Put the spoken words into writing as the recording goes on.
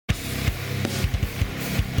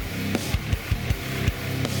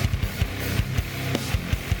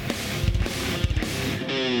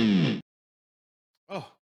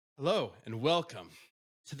Hello and welcome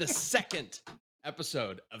to the second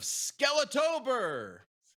episode of Skeletober.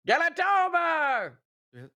 Galatober!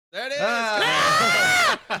 There it is.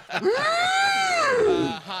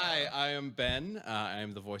 Hi, I am Ben. I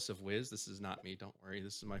am the voice of Wiz. This is not me. Don't worry.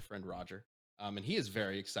 This is my friend Roger. And he is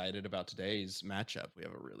very excited about today's matchup. We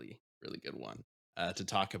have a really good one to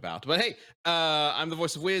talk about. But hey, I'm the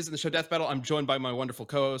voice of Wiz in the show Death Battle. I'm joined by my wonderful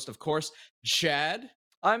co-host, of course, Chad.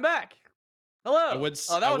 I'm back. Hello. I would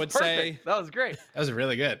say that was great. That was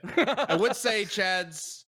really good. I would say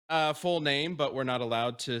Chad's full name, but we're not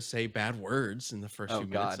allowed to say bad words in the first few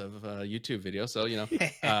minutes of a YouTube video. So,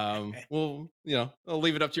 I'll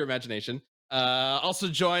leave it up to your imagination. Also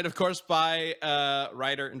joined, of course, by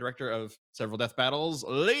writer and director of several Death Battles,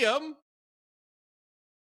 Liam.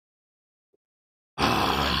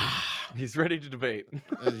 He's ready to debate.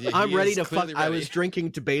 I'm ready to fuck. I was drinking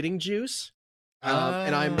debating juice,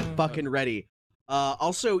 and I'm fucking ready.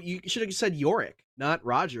 Also, you should have said Yorick, not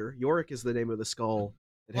Roger. Yorick is the name of the skull.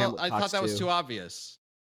 Well, I thought that was too obvious.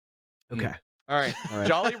 Okay. All right.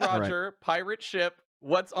 Jolly Roger, right. pirate ship.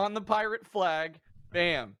 What's on the pirate flag?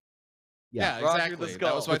 Bam. Yeah, Roger exactly. the skull.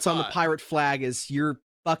 That was What's on the pirate flag is your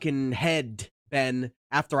fucking head, Ben,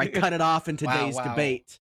 after I cut it off in today's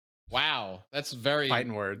debate. Wow, that's very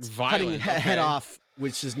fighting words. Violent. Cutting head off,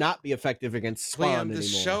 which does not be effective against Spawn Liam, this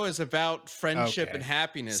anymore. show is about friendship and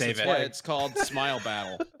happiness. That's why it's called Smile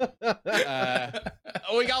Battle.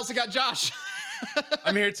 We also got Josh.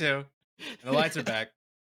 I'm here too. And the lights are back.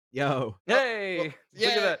 Yo. Hey. Look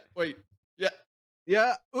at that. Wait. Yeah.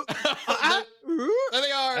 There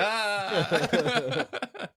they are.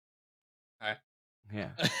 Hi.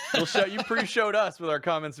 Yeah. We'll show you pre-showed us with our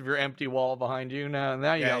comments of your empty wall behind you.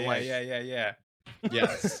 Now you got light. Yeah.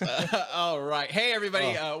 Yes. All right. Hey,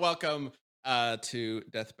 everybody. Welcome to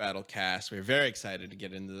Death Battle Cast. We're very excited to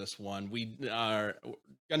get into this one. We are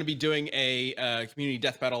going to be doing a community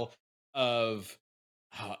death battle of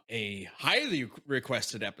a highly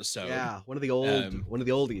requested episode. Yeah, one of the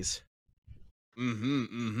oldies.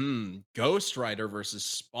 Ghost Rider versus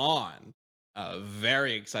Spawn.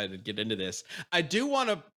 Very excited to get into this. I do want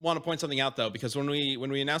to point something out though, because when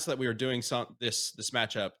we announced that we were doing this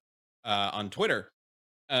matchup on Twitter,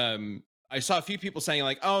 I saw a few people saying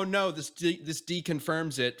like, "Oh no, this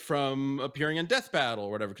deconfirms it from appearing in Death Battle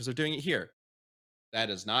or whatever because they're doing it here." That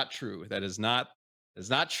is not true. That is not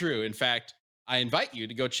true. In fact, I invite you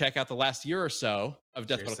to go check out the last year or so of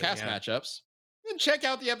Death Battle Cast matchups and check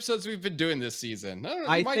out the episodes we've been doing this season.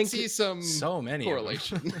 I might see so many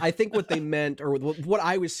correlation. I think what they meant, or what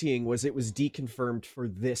I was seeing, was it was deconfirmed for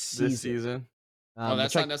this season. Well,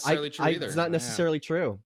 that's not necessarily true either. It's not necessarily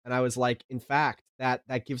true. And I was like, in fact,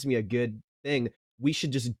 that gives me a good thing. We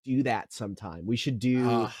should just do that sometime. We should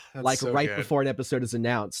do before an episode is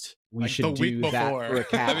announced. We should do that for a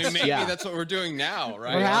cast. I mean, maybe that's what we're doing now,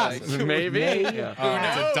 right? Perhaps. Maybe. It's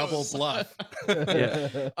a double bluff.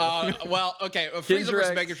 Well, okay. Frieza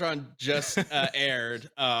vs. Megatron just aired.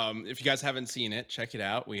 If you guys haven't seen it, check it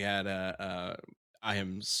out. We had I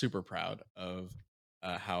am super proud of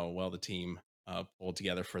how well the team pulled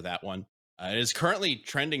together for that one. It is currently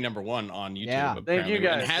trending #1 on YouTube. Yeah. Thank you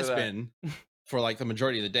guys. And has been for like the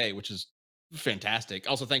majority of the day, which is fantastic.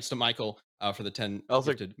 Also, thanks to Michael for the 10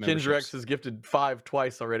 also gifted memberships. Kindrex has gifted 5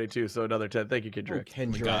 twice already too, so another 10. Thank you, Kindrex. Oh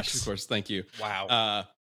my gosh, of course, thank you. Wow.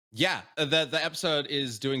 The episode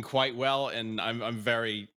is doing quite well, and I'm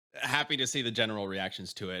very happy to see the general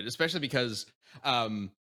reactions to it, especially because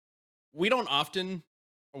we aren't often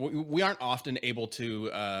able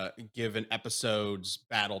to give an episode's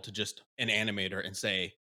battle to just an animator and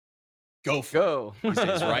say, go these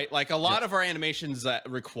days, right? Like a lot of our animations that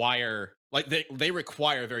require, like they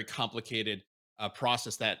require a very complicated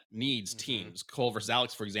process that needs teams. Cole versus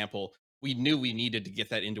Alex, for example, we knew we needed to get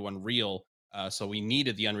that into Unreal, so we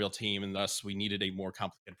needed the Unreal team, and thus we needed a more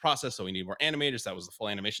complicated process. So we need more animators. That was the full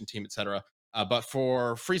animation team, etc. But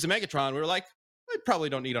for Frieza Megatron, we were like, we probably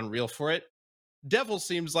don't need Unreal for it. Devil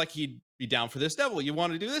seems like he'd be down for this. Devil, you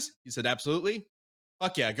want to do this? He said, absolutely.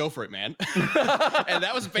 Fuck yeah, go for it, man. And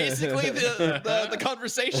that was basically the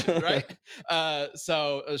conversation, right?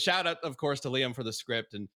 So a shout out, of course, to Liam for the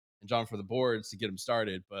script and John for the boards to get him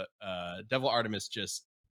started. But Devil Artemis just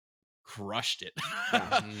crushed it.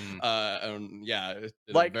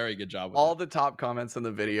 Did a very good job with all it. the top comments in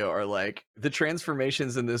the video are like, the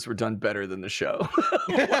transformations in this were done better than the show.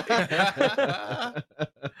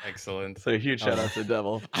 Excellent. So huge shout out to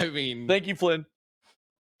Devil. I mean, thank you, Flynn.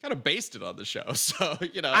 Kind of based it on the show, so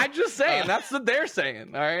I'm just saying that's what they're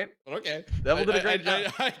saying. All right, okay. Devil did a great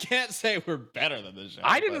job. I can't say we're better than the show.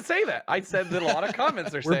 I didn't say that. I said that a lot of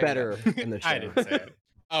comments are we're saying better than the show. I didn't say it.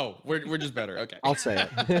 Oh, we're just better. Okay. I'll say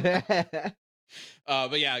it.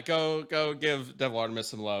 But yeah, go give Devil Artemis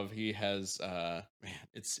some love. He has man,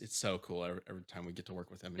 it's so cool every time we get to work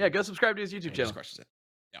with him. Yeah, go subscribe to his YouTube He just channel. crushes it.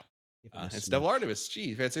 Yeah. Give him a It's smash. Devil Artemis.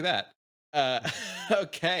 Gee, fancy that.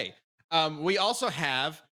 Okay. We also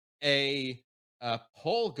have a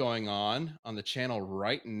poll going on the channel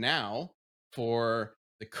right now for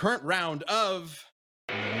the current round of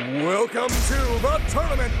Welcome to the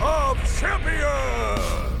Tournament of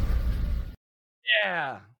Champions!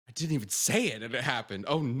 Yeah. I didn't even say it and it happened.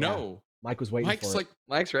 Oh no. Mike was waiting Mike's for like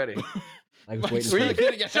Mike's ready. it. Mike was Mike's waiting really for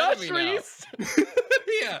getting ahead of me Josh now. Reese.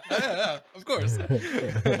 yeah, of course.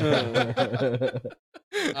 it.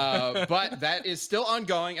 But that is still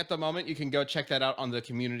ongoing at the moment. You can go check that out on the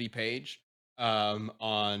community page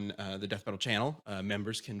on the Death Battle channel.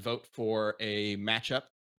 Members can vote for a matchup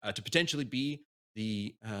to potentially be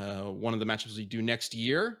the one of the matchups we do next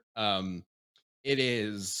year. It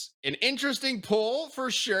is an interesting poll for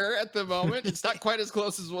sure at the moment. It's not quite as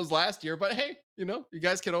close as it was last year, but hey, you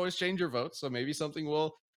guys can always change your votes. So maybe something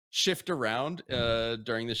will shift around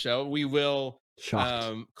during the show. We will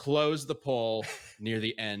close the poll near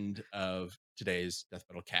the end of today's Death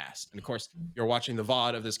Battle cast. And of course, you're watching the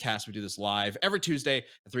VOD of this cast. We do this live every Tuesday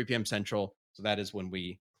at 3 p.m. Central. So that is when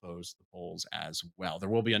we close the polls as well. There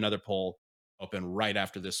will be another poll open right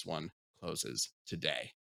after this one closes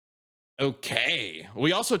today. Okay.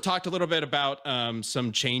 We also talked a little bit about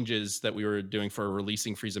some changes that we were doing for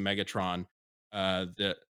releasing Frieza Megatron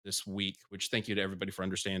this week, which thank you to everybody for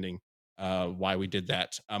understanding why we did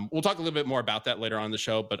that. We'll talk a little bit more about that later on in the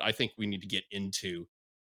show, but I think we need to get into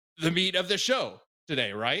the meat of the show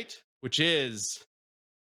today, right? Which is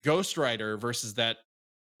Ghost Rider versus that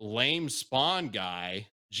lame Spawn guy.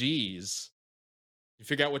 Jeez. You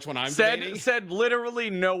figure out which one I'm debating? Said literally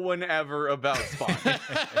no one ever about Spawn.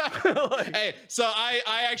 Hey, so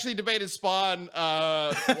I actually debated Spawn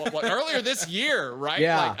earlier this year, right?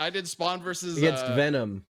 Yeah. Like I did Spawn versus against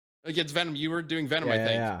Venom. Against Venom. You were doing Venom, I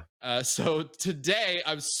think. Yeah. So today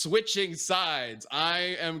I'm switching sides.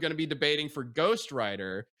 I am going to be debating for Ghost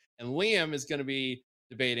Rider, and Liam is going to be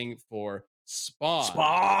debating for Spawn.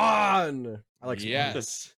 Spawn. I like Spawn.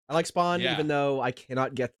 Yes. I like Spawn, Yeah. even though I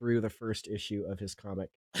cannot get through the first issue of his comic.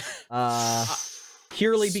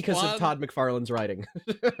 Purely because Spawn- of Todd McFarlane's writing.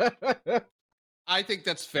 I think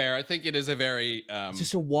that's fair. I think it is a very It's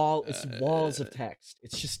just a wall. It's walls of text.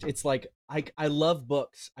 It's like I love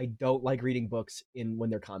books. I don't like reading books when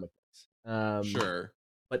they're comic books. sure.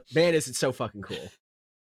 But man, is it so fucking cool.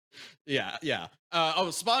 Yeah.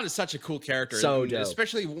 Spawn is such a cool character. So and dope.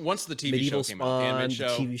 especially once the TV Medieval show came out. Spawn, The the animated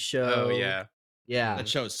show. TV show. Oh yeah. Yeah. That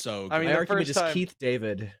show's so good. I mean, My the argument first is time- Keith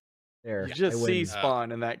David. There. You I just see win.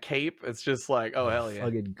 Spawn in that cape. It's just like, oh hell yeah.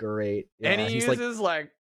 Fucking great. Yeah, And he he's uses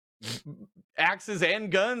like axes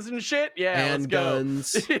and guns and shit. Yeah, and let's go.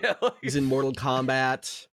 guns. Yeah, He's in Mortal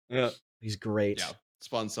Kombat. yeah. He's great. Yeah,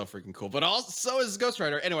 Spawn's so freaking cool. But also so is Ghost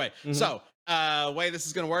Rider. Anyway, Mhm. so way this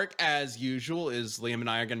is gonna work, as usual, is Liam and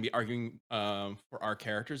I are gonna be arguing for our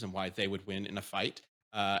characters and why they would win in a fight.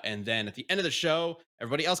 And then at the end of the show,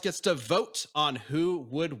 everybody else gets to vote on who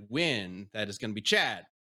would win. That is gonna be Chad,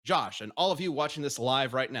 Josh, and all of you watching this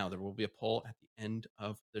live right now. There will be a poll at the end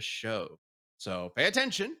of the show. So pay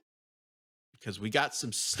attention, because we got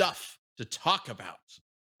some stuff to talk about.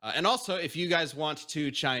 And also, if you guys want to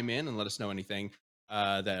chime in and let us know anything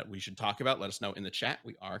that we should talk about, let us know in the chat.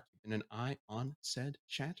 We are keeping an eye on said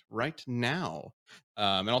chat right now.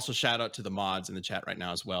 And also shout out to the mods in the chat right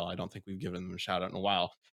now as well. I don't think we've given them a shout out in a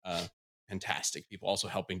while. Fantastic people also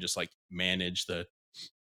helping just like manage the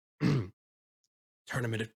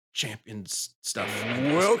Tournament of Champions stuff.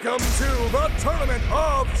 Welcome to the Tournament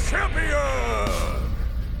of Champions!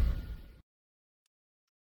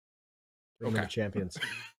 Tournament Okay. of Champions.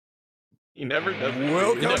 He never does.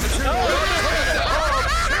 Welcome to the Tournament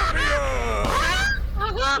of Champions!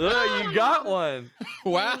 You got one.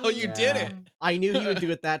 Wow, you did Yeah. it. I knew he would do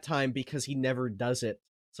it that time because he never does it.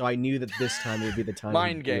 So I knew that this time would be the time.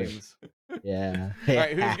 Mind he'd do it. games. Yeah. All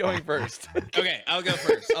right, who's going first? Okay, I'll go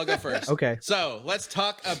first. Okay. So let's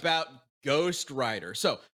talk about Ghost Rider.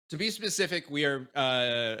 So to be specific, we are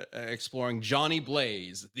exploring Johnny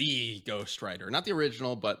Blaze, the Ghost Rider, not the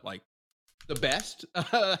original, but like the best,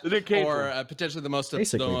 Nick Cage or one. potentially the most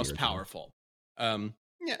Basically the original. powerful.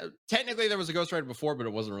 Yeah, technically there was a Ghost Rider before, but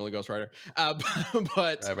it wasn't really Ghost Rider.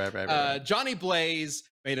 But Right. Johnny Blaze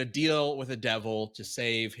made a deal with the devil to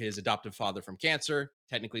save his adoptive father from cancer.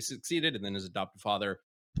 Technically succeeded, and then his adoptive father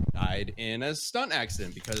died in a stunt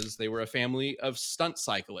accident because they were a family of stunt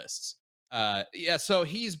cyclists. Yeah, so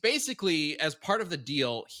he's basically, as part of the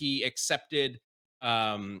deal, he accepted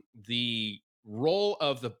the role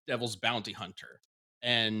of the Devil's Bounty Hunter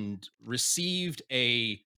and received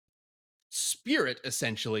a spirit,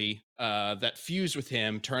 essentially, that fused with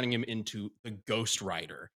him, turning him into the Ghost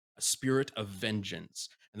Rider, a spirit of vengeance.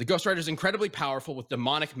 And the Ghost Rider is incredibly powerful with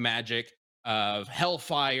demonic magic,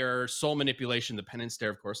 hellfire, soul manipulation, the Penance Stare,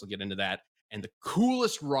 of course, we'll get into that, and the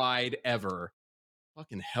coolest ride ever,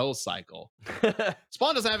 fucking Hell Cycle.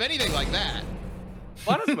 Spawn doesn't have anything like that.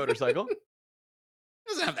 Spawn has a motorcycle.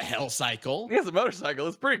 He doesn't have the Hell Cycle. He has a motorcycle.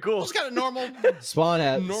 It's pretty cool. He's got a normal.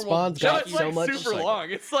 Spawn's got it's so like much. super long.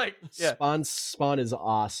 It's like Spawn is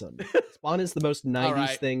awesome. Spawn is the most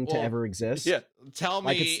 90s thing to ever exist. Yeah. Tell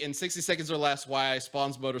me in 60 seconds or less why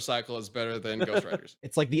Spawn's motorcycle is better than Ghost Rider's.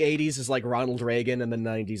 It's like the 80s is like Ronald Reagan, and the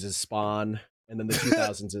 90s is Spawn, and then the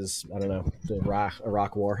 2000s is, I don't know, the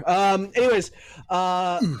Iraq War. Anyways,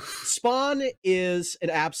 Spawn is an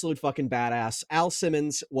absolute fucking badass. Al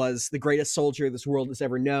Simmons was the greatest soldier this world has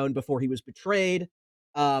ever known before he was betrayed.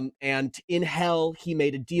 And in hell, he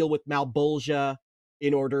made a deal with Malebolgia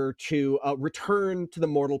in order to return to the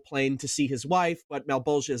mortal plane to see his wife, but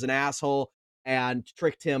Malebolgia is an asshole and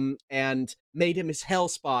tricked him and made him his Hell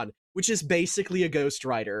Spawn, which is basically a Ghost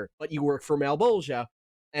Rider, but you work for Malebolgia.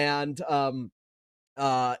 And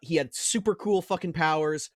he had super cool fucking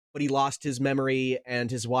powers, but he lost his memory, and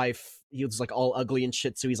his wife, he was like all ugly and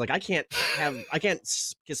shit, so he's like, I can't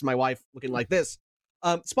kiss my wife looking like this.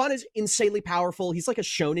 Spawn is insanely powerful. He's like a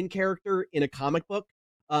shonen character in a comic book.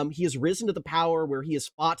 He has risen to the power where he has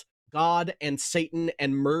fought God and Satan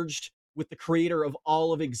and merged with the creator of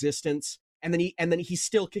all of existence. And then he's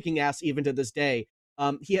still kicking ass even to this day.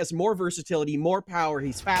 He has more versatility, more power.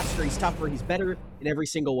 He's faster. He's tougher. He's better in every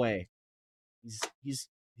single way. He's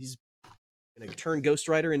gonna turn Ghost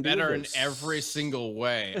Rider into better in every single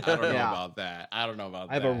way. I don't know about that. I don't know about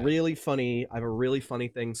that. I have a really funny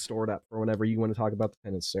thing stored up for whenever you want to talk about the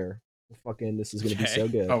Penance Stare. Fucking, this is gonna be so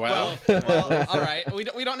good. Oh wow. Well, all right. We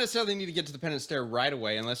don't necessarily need to get to the Penance Stare right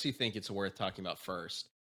away unless you think it's worth talking about first.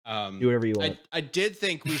 Do whatever you want. I did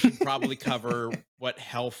think we should probably cover what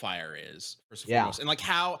Hellfire is first and foremost, and like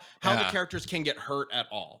how the characters can get hurt at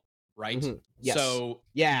all, right? Mm-hmm. Yes. So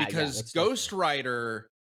because Ghost Rider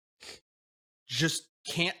just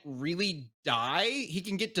can't really die. He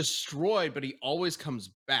can get destroyed, but he always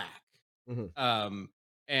comes back. Mm-hmm.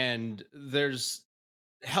 And there's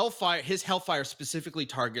Hellfire. His Hellfire specifically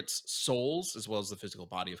targets souls as well as the physical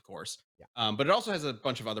body, of course. Yeah. But it also has a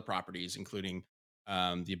bunch of other properties, including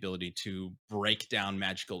the ability to break down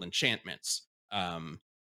magical enchantments. But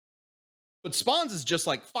Spawn's is just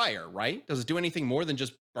like fire, right? Does it do anything more than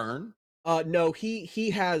just burn? No, he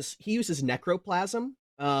uses necroplasm,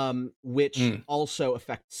 which also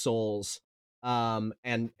affects souls, and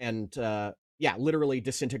literally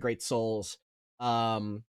disintegrates souls.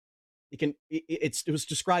 It was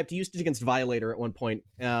described, he used it against Violator at one point,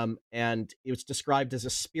 and it was described as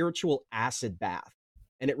a spiritual acid bath,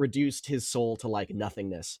 and it reduced his soul to like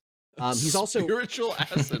nothingness. He's also spiritual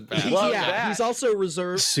acid bath. He's also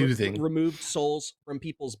removed souls from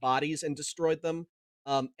people's bodies and destroyed them.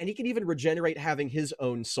 And he can even regenerate having his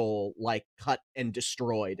own soul like cut and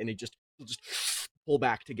destroyed, and he'll just pull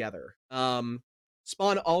back together.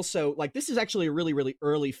 Spawn also, like, this is actually a really, really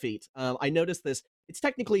early feat. I noticed this. It's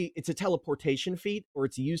a teleportation feat, or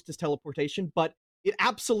it's used as teleportation, but it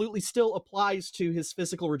absolutely still applies to his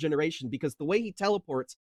physical regeneration, because the way he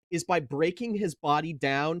teleports is by breaking his body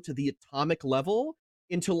down to the atomic level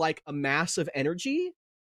into like a mass of energy,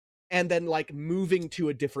 and then like moving to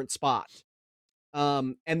a different spot.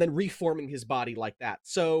 And then reforming his body like that.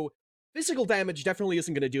 So physical damage definitely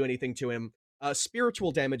isn't going to do anything to him.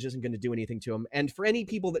 Spiritual damage isn't going to do anything to him. And for any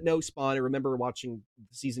people that know Spawn, I remember watching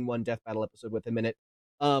the season 1 Death Battle episode with him in it.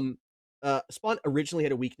 Spawn originally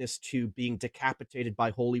had a weakness to being decapitated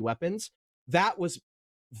by holy weapons. That was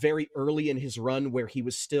very early in his run, where he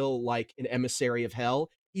was still like an emissary of hell.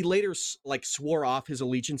 He later like swore off his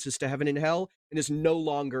allegiances to heaven and hell and is no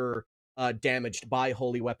longer damaged by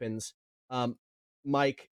holy weapons.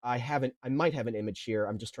 Mike, I might have an image here.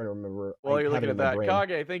 I'm just trying to remember. Well, you're looking at that.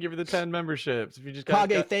 Kage, thank you for the 10 memberships. If you just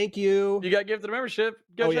Kage, thank you. You got gifted a membership.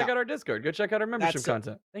 Go check out our Discord. Go check out our membership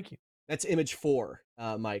content. Thank you. That's image 4,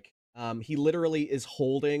 Mike. He literally is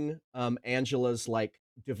holding Angela's like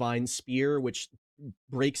divine spear, which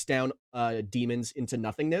breaks down demons into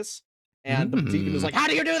nothingness. And the demon is like, "How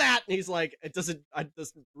do you do that?" And he's like, "The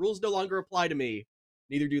rules no longer apply to me.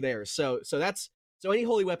 Neither do theirs." So any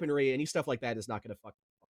holy weaponry, any stuff like that is not going to fuck.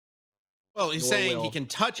 Well, he's saying he can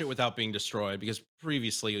touch it without being destroyed, because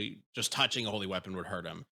previously just touching a holy weapon would hurt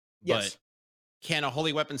him. Yes. But can a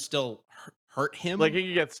holy weapon still hurt him? Like he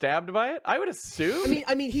could get stabbed by it? I would assume.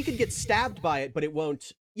 I mean, he could get stabbed by it, but it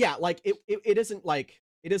won't yeah, like it isn't like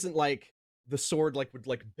the sword like would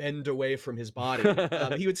like bend away from his body.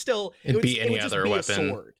 He would still It'd be any just other be weapon. A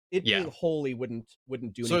sword. It Yeah. being holy wouldn't do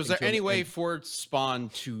anything. So is there to him, any way and- for Spawn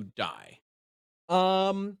to die?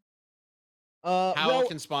 How How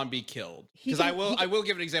can Spawn be killed? he Because can- I will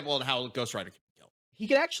give an example on how Ghost Rider can be killed.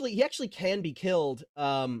 he actually can be killed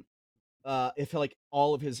if like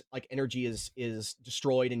all of his like energy is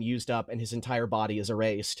destroyed and used up and his entire body is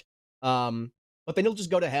erased. But then he'll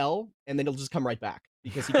just go to hell and then he'll just come right back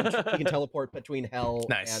because he can teleport between hell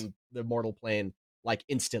Nice. and the mortal plane like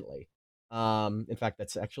instantly. In fact,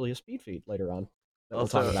 that's actually a speed feat later on that we'll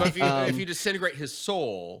talk Also- about. So if you disintegrate his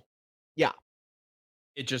soul, Yeah.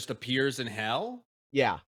 it just appears in hell.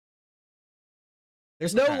 Yeah.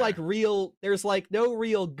 There's no Okay. there's like no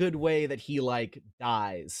real good way that he like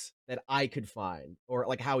dies that I could find, or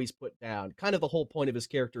like how he's put down. Kind of the whole point of his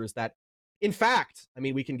character is that, in fact, I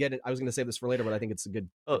mean, we can get it. I was going to save this for later, but I think it's a good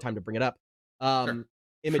time to bring it up.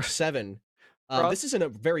 Image 7. This is in a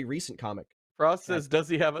very recent comic. Frost says, does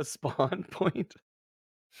he have a spawn point?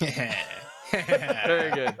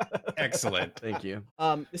 Very good. Excellent. Thank you.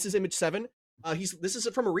 This is Image 7. This is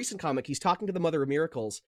from a recent comic. He's talking to the Mother of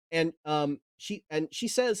Miracles, and she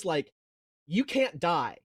says like, you can't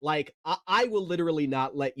die. Like I will literally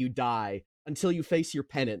not let you die until you face your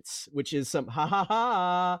penance, which is some ha ha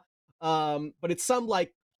ha. But it's some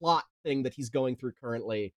like plot thing that he's going through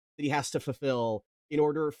currently that he has to fulfill in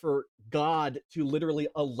order for God to literally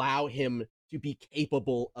allow him to be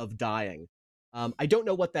capable of dying. I don't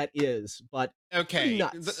know what that is, but Okay.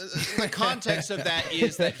 nuts. The context of that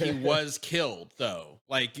is that he was killed, though.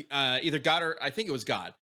 Like either God or I think it was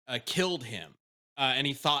God killed him, and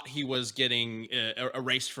he thought he was getting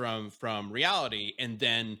erased from reality, and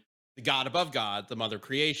then the God above God, the Mother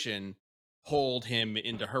Creation, pulled him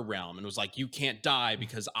into her realm and was like, "You can't die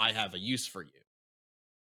because I have a use for you."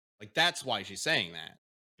 Like that's why she's saying that.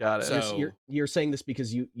 Got it. So- You're saying this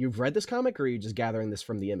because you've read this comic, or are you just gathering this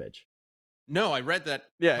from the image? No, I read that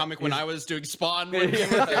Yeah, comic when he's- I was doing Spawn. When we were doing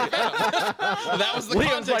that was the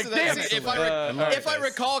Liam's context like, of that "Damn scene. it." If I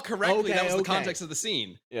recall correctly, that was the Okay. context of the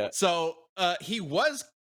scene. Yeah. So he was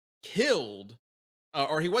killed,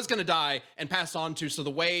 or he was going to die and passed on to. So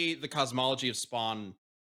the way the cosmology of Spawn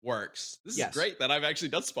works, this Yes. is great that I've actually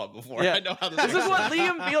done Spawn before. Yeah. I know how this. This is what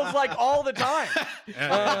Liam feels like all the time.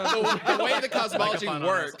 the way the cosmology Like upon us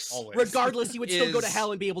works. always. Regardless, you would still go to Is-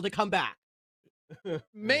 hell and be able to come back.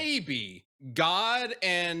 Maybe God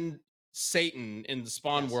and Satan in the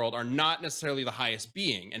Spawn Yes. world are not necessarily the highest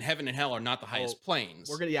being, and heaven and hell are not the highest planes.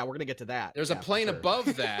 We're gonna get to that. There's Yeah, a for plane sure.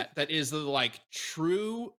 above that that is the like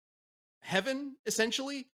true heaven,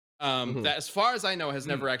 essentially. Mhm. That, as far as I know, has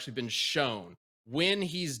never actually been shown. When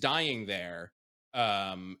he's dying there,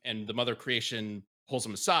 and the Mother Creation pulls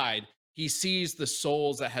him aside, he sees the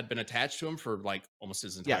souls that had been attached to him for like almost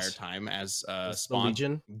his entire Yes. time as It's the Spawn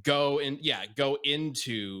Legion. go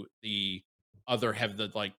into the other heaven.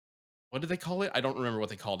 The like, what did they call it? I don't remember what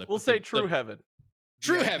they called it. We'll but say the true heaven,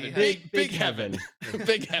 true Yeah, heaven, yeah. big heaven,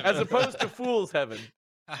 big heaven, as opposed to fool's heaven.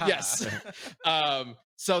 yes.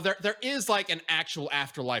 So there is like an actual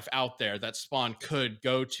afterlife out there that Spawn could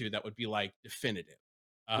go to that would be like definitive.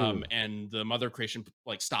 And the Mother Creation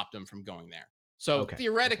like stopped him from going there. So Okay,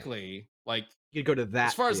 theoretically, like You could go to that.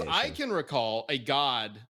 as far as I creation. can recall, a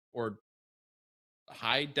god or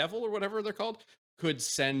high devil or whatever they're called could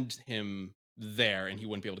send him there and he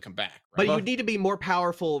wouldn't be able to come back. But Right? you would need to be more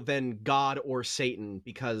powerful than God or Satan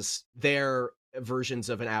because their versions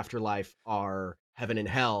of an afterlife are heaven and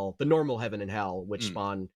hell, the normal heaven and hell, which Mm.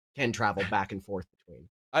 Spawn can travel back and forth between.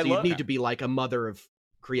 I So you'd love. need to be like a mother of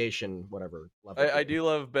creation, whatever level. I do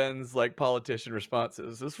love Ben's like politician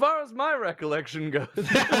responses. As far as my recollection goes,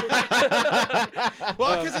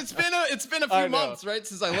 Well, because it's been a I few know. months, right,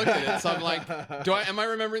 since I looked at it. So I'm like, am I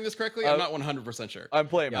remembering this correctly? I'm not 100% sure. I'm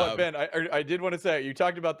playing. Yeah. But Ben, I did want to say you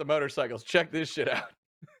talked about the motorcycles. Check this shit out.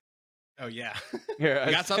 Oh yeah. Here, You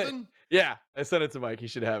I got sent- something? Yeah, I sent it to Mike. He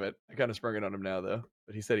should have it. I kind of sprung it on him now though,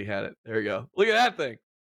 but he said he had it. There we go. Look at that thing.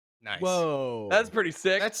 Nice. Whoa. That's pretty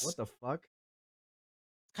sick. That's what the fuck?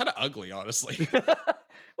 kind of ugly, honestly.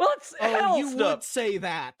 well, it's Oh, hell you stuff. would say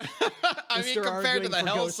that. I mean, Mr. compared to Arguing the for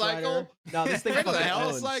Hell Ghost Rider. Cycle, No, this thing compared to the fucking Hell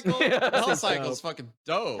owns. Cycle, Yeah. the Hell This Cycle thing is fucking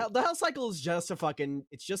dope. The Hell Cycle is just a fucking.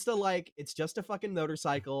 It's just a fucking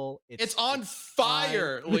motorcycle. It's on fine.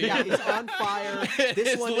 fire, Yeah, Liam. it's on fire. It This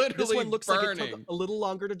is one literally looks like it burning. took a little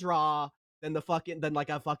longer to draw than like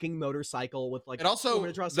a fucking motorcycle with like. And also, I'm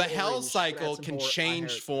gonna draw some the Hell orange, Cycle add some can more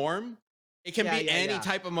change hair. form. It can Yeah, be yeah, any yeah.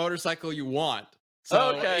 type of motorcycle you want. So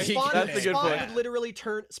Okay. he Spawn, That's a good Spawn point. would literally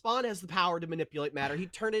turn. Spawn has the power to manipulate matter.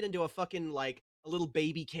 He'd turn it into a fucking like a little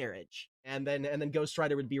baby carriage, and then Ghost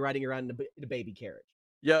Rider would be riding around in a baby carriage.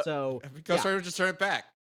 Yeah. So Ghost Rider would just turn it back.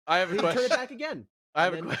 I have a we would turn question. it back again. I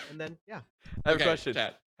have and a then, question. and then yeah. I have Okay, a question.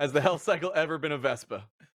 chat. Has the Hell Cycle ever been a Vespa?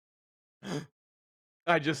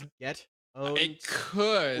 I just Get It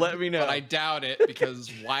could. Let me know. But I doubt it,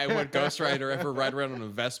 because why would Ghost Rider ever ride around on a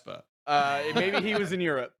Vespa? maybe he was in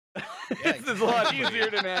Europe. This is a lot easier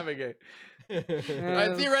to navigate.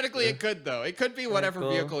 Theoretically, it could, though. It could be whatever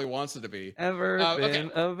Cool. vehicle he wants it to be. Ever okay.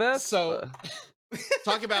 been a Vespa? So,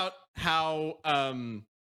 talk about how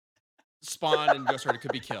Spawn and Ghost Rider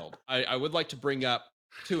could be killed. I would like to bring up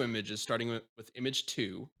 2 images, starting with image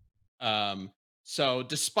 2. So,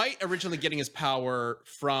 despite originally getting his power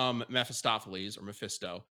from Mephistopheles, or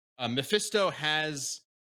Mephisto, Mephisto has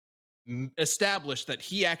established that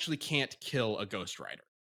he actually can't kill a Ghost Rider.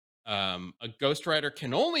 A Ghost Rider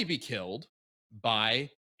can only be killed by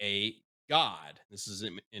a god. This is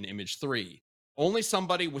in image 3. Only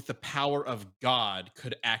somebody with the power of God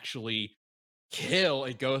could actually kill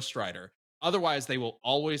a Ghost Rider. Otherwise, they will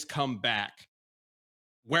always come back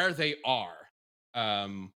where they are.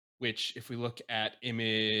 Which, if we look at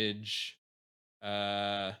image, did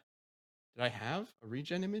I have a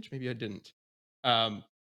regen image? Maybe I didn't.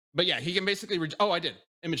 But yeah, he can basically. I did.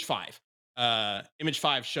 Image 5. Image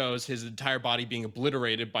 5 shows his entire body being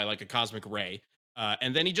obliterated by like a cosmic ray,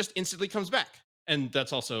 and then he just instantly comes back. And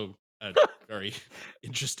that's also a very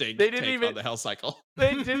interesting They didn't take even- on the Hell Cycle.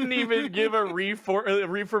 They didn't even give a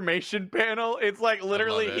reformation panel. It's like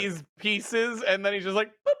literally it. he's pieces, and then he's just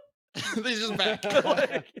like, He's just back.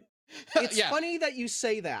 like It's Yeah. funny that you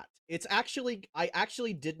say that. It's actually, I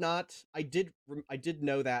did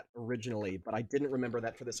know that originally, but I didn't remember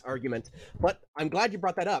that for this argument. But I'm glad you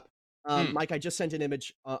brought that up. Mike, I just sent an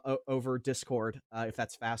image over Discord, if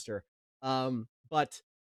that's faster. But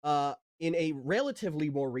in a relatively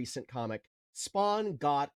more recent comic, Spawn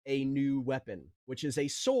got a new weapon, which is a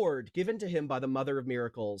sword given to him by the Mother of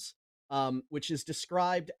Miracles, which is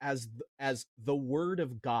described as the Word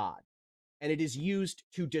of God. And it is used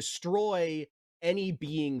to destroy any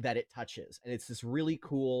being that it touches. And it's this really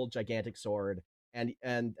cool, gigantic sword. And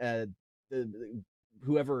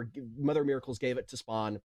whoever Mother of Miracles gave it to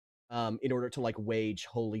Spawn in order to like wage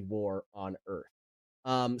holy war on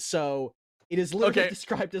Earth. So it is literally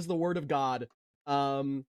described as the Word of God.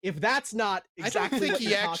 If that's not exactly I don't think what he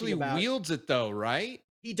you're actually talking about, wields it, though, right?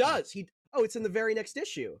 he does. It's in the very next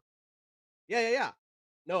issue. Yeah.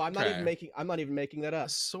 No, I'm not Okay. even making that A up.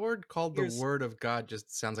 sword called Here's- the Word of God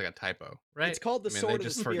just sounds like a typo, right? It's called the I mean, Sword they of the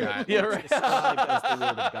just Spirit. forgot. Yeah, It's right. described as the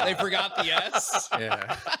Word of God. They forgot the S.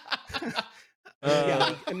 Yeah.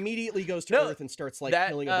 Yeah, he immediately goes to no, Earth and starts like that,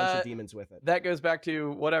 killing a bunch of demons with it. that goes back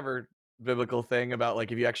to whatever biblical thing about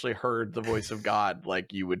like if you actually heard the voice of God,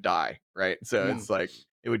 like you would die, right? So Mm. it's like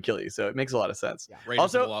it would kill you. So it makes a lot of sense. Yeah. Raiders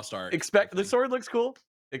Also, of the Lost Ark. Expect the thing. sword looks cool.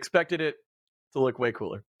 Expected it to look way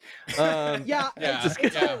cooler. Yeah, Yeah,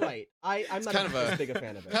 it's yeah. all right. I'm It's not kind of as a- big a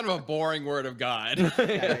fan of it. Kind of a boring Word of God.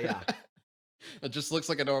 Yeah. It just looks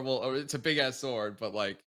like a normal. Or it's a big ass sword, but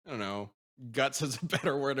like I don't know. Guts is a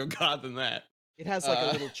better Word of God than that. It has like a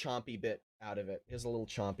Uh, little chompy bit out of it. It has a little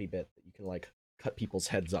chompy bit that you can like cut people's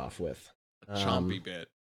heads off with. A chompy bit.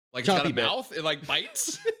 Like it's got a chompy bit. mouth. It like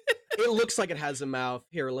bites. It looks like it has a mouth.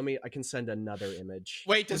 Here, I can send another image.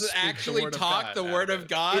 Wait, does We'll it speak the actually Word of talk God the out Word of of it.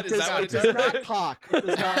 God? Is that what it does does? not talk. It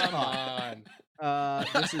does not Come talk.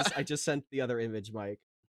 on. I just sent the other image, Mike.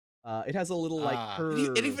 It has a little like curve.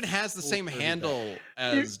 It even has the Little same curvy bit. handle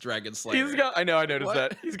as Dragon Slayer. He's got. I know. I noticed What?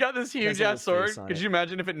 that. He's got this has huge a ass little sword. face on Could it. you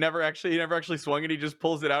imagine if he never actually swung it? He just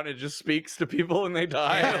pulls it out and it just speaks to people and they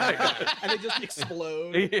die. Like, and they just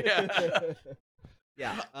explode. Yeah.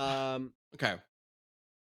 Yeah. Okay.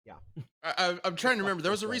 Yeah. I'm trying to remember.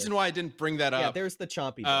 There was a reason why I didn't bring that Yeah, up. there's the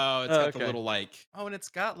chompy bit. Oh, it's Oh, got the okay. little like Oh, and it's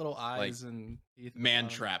got little eyes and teeth. at the man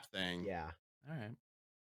bottom. trap thing. Yeah. All right.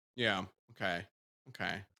 Yeah. Okay.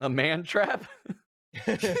 a man trap.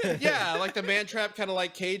 Yeah, like the man trap kind of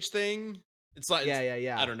like cage thing. It's like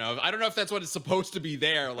Yeah. I don't know. I don't know if that's what it's supposed to be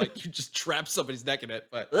there. Like you just trap somebody's neck in it,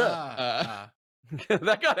 but That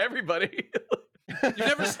got everybody. you've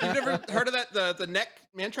never heard of that the neck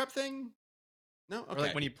man trap thing? No. Okay. Or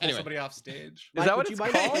like when you pull Anyway. somebody off stage. Is Mike, that what would it's you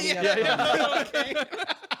mind called? bringing up, Yeah. Okay.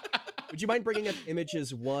 Would you mind bringing up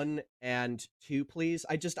images 1 and 2, please?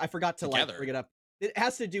 I forgot to like Together. bring it up. It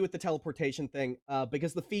has to do with the teleportation thing,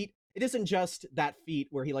 because the feat, it isn't just that feat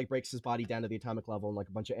where he like breaks his body down to the atomic level and like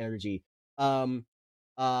a bunch of energy.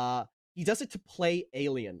 He does it to play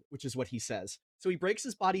alien, which is what he says. So he breaks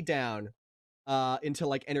his body down into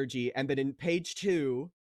like energy, and then in page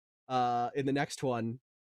 2, in the next one,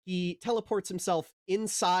 he teleports himself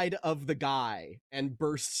inside of the guy and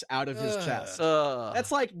bursts out of his chest.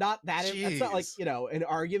 That's like not that. That's not like, you know, an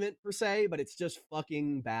argument per se, but it's just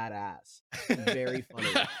fucking badass. It's very funny.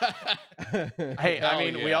 Hey, I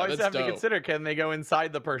mean, we always have to consider: can they go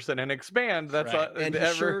inside the person and expand? That's and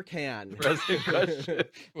he sure can. Question.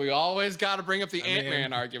 We always got to bring up the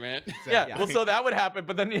Ant-Man argument. Exactly. Yeah, well, so that would happen,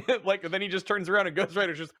 but then then he just turns around and Ghost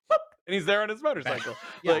Rider's just whoop, and he's there on his motorcycle.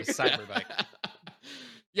 Like cyberbike.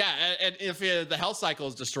 Yeah, and if the health cycle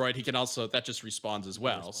is destroyed, he can also, that just respawns as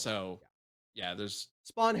well. So, yeah, there's...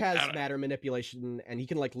 Spawn has matter manipulation, and he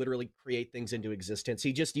can, like, literally create things into existence.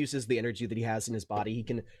 He just uses the energy that he has in his body. He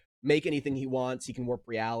can make anything he wants. He can warp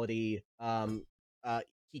reality.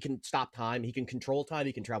 He can stop time. He can control time.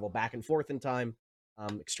 He can travel back and forth in time.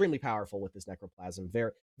 Extremely powerful with his necroplasm.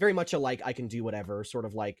 Very, very much alike I can do whatever, sort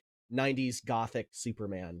of like 90s gothic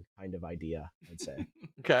Superman kind of idea, I'd say.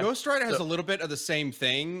 Okay. Ghost Rider has a little bit of the same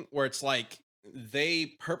thing where it's like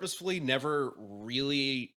they purposefully never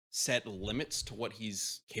really set limits to what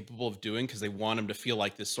he's capable of doing because they want him to feel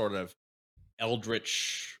like this sort of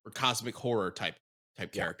eldritch or cosmic horror type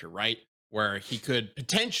character, right? Where he could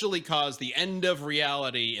potentially cause the end of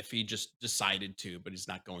reality if he just decided to, but he's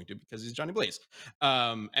not going to because he's Johnny Blaze.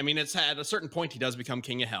 I mean, it's at a certain point he does become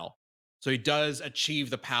King of Hell. So he does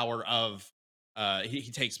achieve the power of,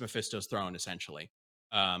 he takes Mephisto's throne, essentially.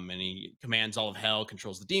 And he commands all of Hell,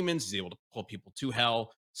 controls the demons. He's able to pull people to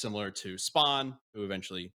Hell, similar to Spawn, who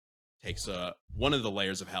eventually takes one of the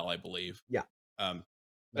layers of Hell, I believe. Yeah.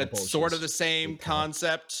 It's sort of the same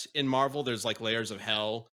concept in Marvel. There's like layers of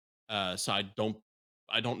Hell. So I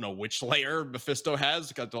don't know which layer Mephisto has,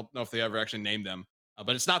 because I don't know if they ever actually named them.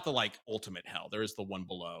 But it's not the like ultimate Hell. There is the one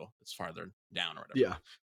below that's farther down or whatever. Yeah.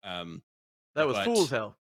 That was Fool's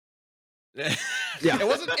Hell. Yeah,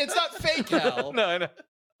 it's not fake Hell. No, I know.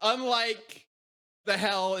 Unlike the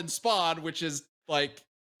Hell in Spawn, which is like,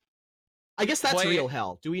 I guess that's real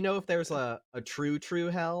Hell. Do we know if there's a true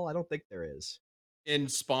Hell? I don't think there is. In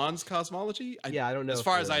Spawn's cosmology? I don't know. As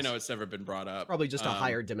far as I know, it's never been brought up. Probably just a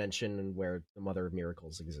higher dimension where the Mother of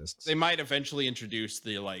Miracles exists. They might eventually introduce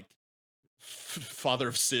the like Father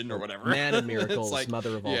of Sin or whatever. Man of Miracles, like,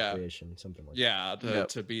 Mother of all creation, something like that.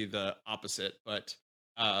 To be the opposite, but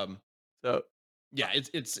so yeah,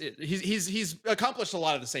 he's accomplished a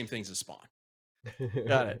lot of the same things as Spawn.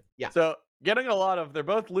 Got it. Yeah. So getting they're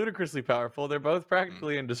both ludicrously powerful. They're both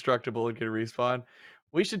practically indestructible and can respawn.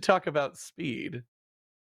 We should talk about speed.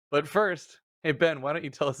 But first, hey Ben, why don't you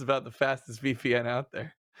tell us about the fastest VPN out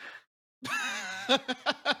there?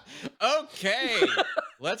 Okay.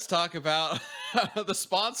 Let's talk about the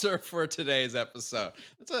sponsor for today's episode.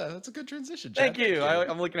 That's a good transition, Chad. Thank you.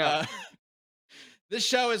 I'm looking out. This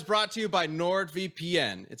show is brought to you by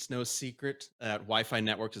NordVPN. It's no secret that Wi-Fi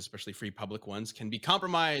networks, especially free public ones, can be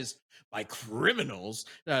compromised by criminals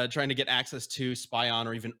trying to get access to, spy on,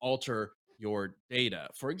 or even alter your data.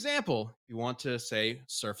 For example, if you want to, say,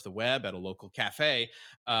 surf the web at a local cafe,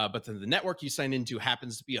 but then the network you sign into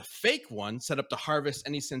happens to be a fake one set up to harvest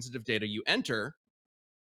any sensitive data you enter,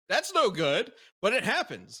 that's no good, but it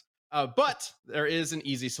happens. But there is an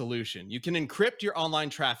easy solution. You can encrypt your online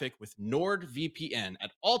traffic with NordVPN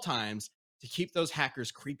at all times to keep those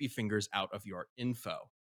hackers' creepy fingers out of your info.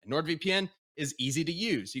 And NordVPN is easy to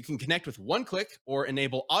use. You can connect with one click or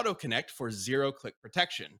enable auto connect for zero-click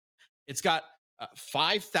protection. It's got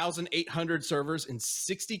 5,800 servers in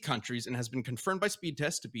 60 countries and has been confirmed by speed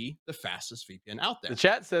tests to be the fastest VPN out there. The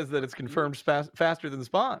chat says that it's confirmed faster than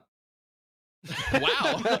Spawn.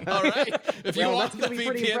 Wow. All right. If you want the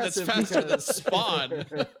VPN that's faster than Spawn,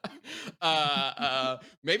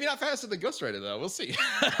 maybe not faster than Ghost Rider, though. We'll see.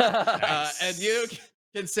 Nice. And you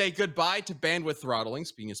can say goodbye to bandwidth throttling,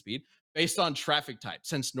 speaking of speed, based on traffic type.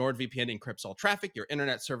 Since NordVPN encrypts all traffic, your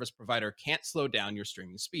internet service provider can't slow down your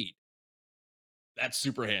streaming speed. That's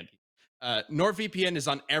super handy. NordVPN is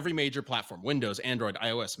on every major platform: Windows, Android,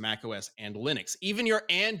 iOS, macOS, and Linux. Even your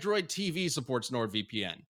Android TV supports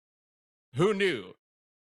NordVPN. Who knew?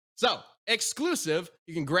 So, exclusive,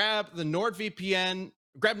 you can grab the NordVPN,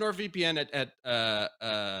 you can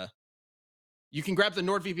grab the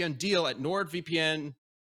NordVPN deal at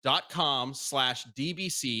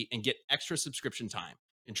nordvpn.com/DBC and get extra subscription time.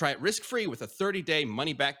 And try it risk-free with a 30-day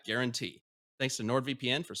money-back guarantee. Thanks to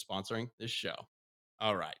NordVPN for sponsoring this show.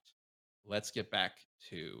 All right, let's get back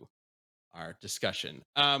to our discussion.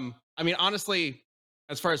 I mean, honestly,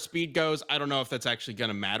 as far as speed goes, I don't know if that's actually going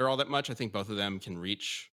to matter all that much. I think both of them can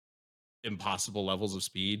reach impossible levels of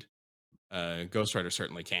speed. Ghost Rider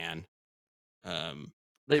certainly can.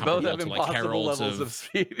 They both have impossible levels of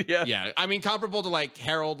speed. Yeah. I mean, comparable to like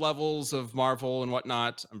Herald levels of Marvel and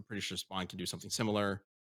whatnot. I'm pretty sure Spawn can do something similar.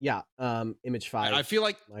 Yeah, image 5. I feel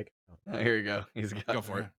like Oh, here you go. He's got go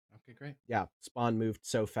for it. Okay, great. Yeah, Spawn moved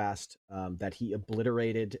so fast that he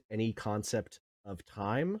obliterated any concept of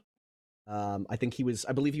time. I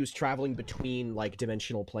believe he was traveling between like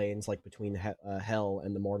dimensional planes, like between hell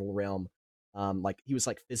and the mortal realm. Like he was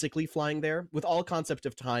like physically flying there with all concept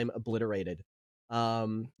of time obliterated.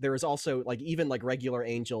 There is also like even like regular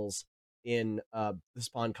angels in the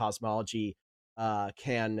Spawn cosmology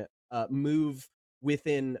can move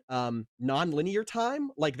within non-linear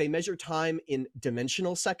time. Like they measure time in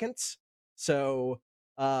dimensional seconds. So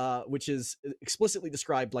which is explicitly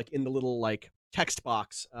described like in the little like text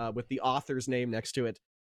box with the author's name next to it.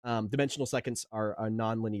 Dimensional seconds are a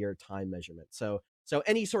non-linear time measurement. So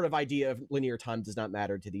any sort of idea of linear time does not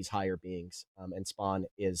matter to these higher beings. And Spawn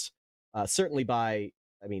is certainly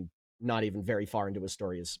not even very far into his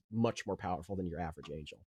story, is much more powerful than your average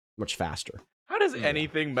angel. Much faster. How does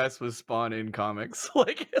anything mess with Spawn in comics?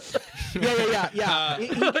 Like, Yeah. He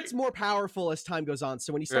gets more powerful as time goes on.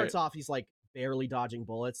 So when he starts off, he's like barely dodging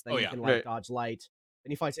bullets. Then he can like dodge light.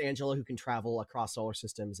 Then he fights Angela, who can travel across solar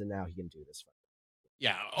systems, and now he can do this.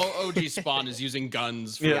 Yeah, OG Spawn is using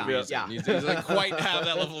guns for a reason. Yeah. He's like quite have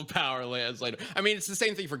that level of power later. I mean, it's the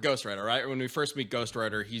same thing for Ghost Rider, right? When we first meet Ghost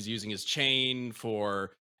Rider, he's using his chain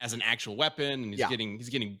as an actual weapon, and he's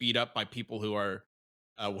getting beat up by people who are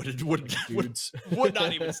would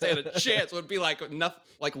not even stand a chance. Would be like nothing,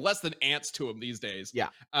 like less than ants to him these days. Yeah.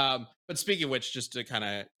 But speaking of which, just to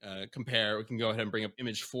kind of compare, we can go ahead and bring up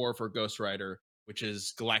image 4 for Ghost Rider, which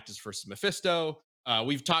is Galactus versus Mephisto.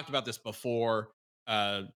 We've talked about this before.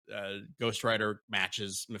 Ghost Rider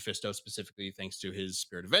matches Mephisto specifically thanks to his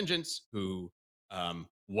Spirit of Vengeance, who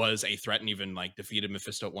was a threat and even like defeated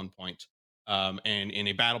Mephisto at one point. And in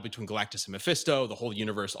a battle between Galactus and Mephisto, the whole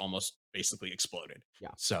universe almost basically exploded. Yeah.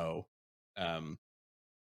 So, that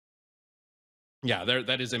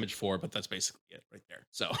is image 4, but that's basically it right there.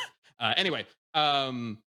 So, anyway,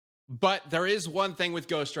 but there is one thing with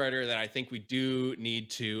Ghost Rider that I think we do need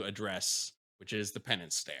to address, which is the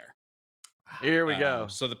penance stare. Here we go.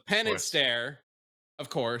 So the penance stare, of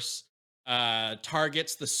course,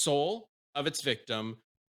 targets the soul of its victim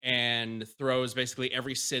and throws basically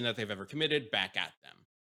every sin that they've ever committed back at them.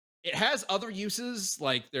 It has other uses,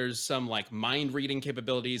 like there's some like mind reading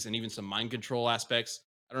capabilities and even some mind control aspects.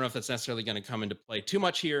 I don't know if that's necessarily going to come into play too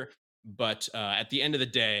much here, but at the end of the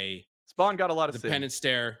day, Spawn got a lot of the sin. penance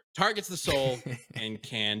stare targets the soul and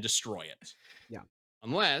can destroy it. Yeah.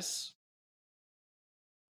 Unless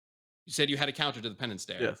you said you had a counter to the penance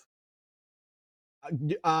stare. Yes.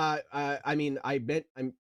 I mean,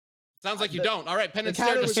 Sounds like you don't. All right, penance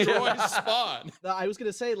stare destroys Spawn. I was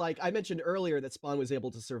gonna say, like I mentioned earlier, that Spawn was able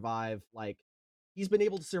to survive. Like he's been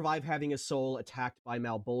able to survive having a soul attacked by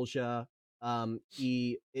Malbolgia.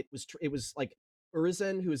 It was like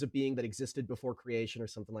Urizen, who is a being that existed before creation or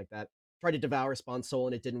something like that, tried to devour Spawn's soul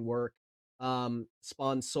and it didn't work.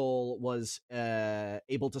 Spawn's soul was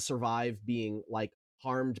able to survive being like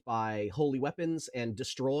harmed by holy weapons and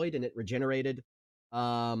destroyed, and it regenerated.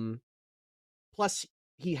 Plus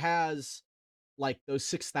he has like those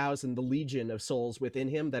 6,000, the legion of souls within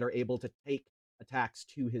him that are able to take attacks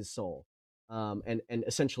to his soul, and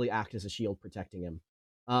essentially act as a shield protecting him.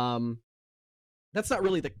 That's not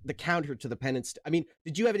really the counter to the penance. I mean,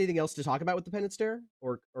 did you have anything else to talk about with the penance stare,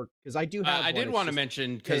 or because I do have? I did want to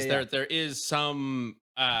mention because there is some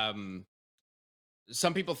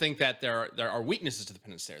people think that there are weaknesses to the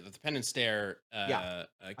penance stare. That the penance stare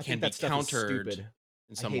can be countered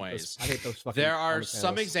in some ways. I hate those fucking. There are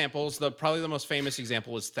some examples. Probably the most famous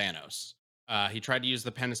example is Thanos. He tried to use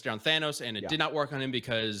the penance stare on Thanos, and it did not work on him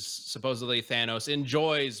because supposedly Thanos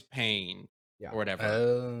enjoys pain or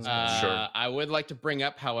whatever. Sure. I would like to bring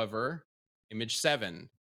up, however, image 7,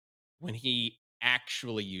 when he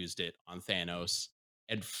actually used it on Thanos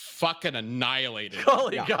and fucking annihilated him.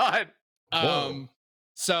 Holy God.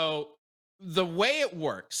 So the way it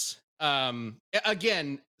works,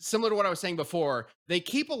 again, similar to what I was saying before, they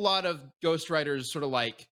keep a lot of Ghost Rider's sort of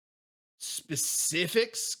like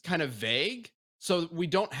specifics kind of vague. So we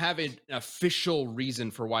don't have an official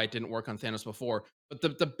reason for why it didn't work on Thanos before.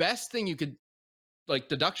 But the best thing you could, like,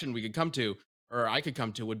 deduction we could come to, or I could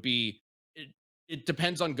come to, would be it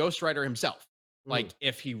depends on Ghost Rider himself. Like,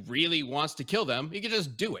 if he really wants to kill them, he can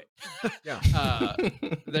just do it.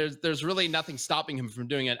 There's really nothing stopping him from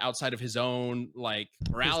doing it outside of his own like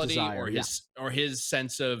morality or his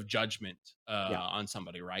sense of judgment on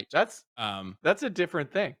somebody, right? That's a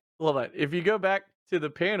different thing. Hold on. If you go back to the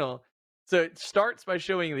panel, so it starts by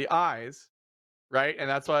showing the eyes, right? And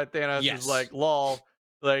that's why Thanos is like, lol.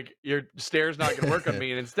 like your stare's not going to work on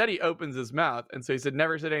me. And instead he opens his mouth. And so he said,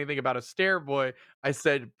 never said anything about a stare, boy. I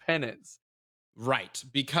said penance. Right,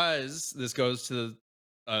 because this goes to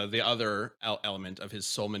the other element of his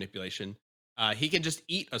soul manipulation. He can just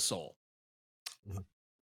eat a soul.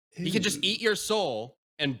 He can just eat your soul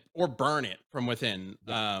or burn it from within.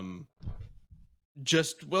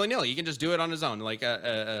 Just willy-nilly. He can just do it on his own, like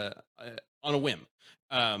on a whim.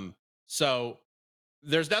 So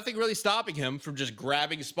there's nothing really stopping him from just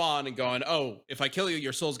grabbing Spawn and going, oh, if I kill you,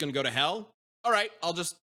 your soul's going to go to hell? All right, I'll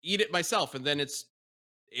just eat it myself, and then it's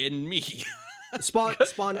in me. Spawn,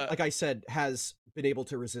 like I said, has been able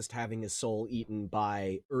to resist having his soul eaten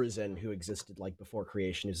by Urizen, who existed like before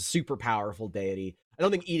creation. He's a super powerful deity. I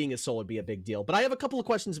don't think eating his soul would be a big deal, but I have a couple of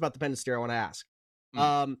questions about the Penance Stare I want to ask.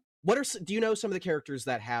 Do you know some of the characters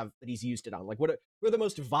that he's used it on? Like, what are the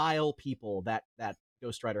most vile people that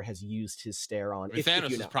Ghost Rider has used his stare on?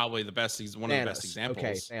 Thanos is probably the best. He's one of the best examples.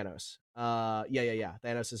 Okay, Thanos. Yeah.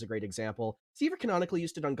 Thanos is a great example. Has he ever canonically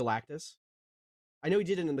used it on Galactus? I know he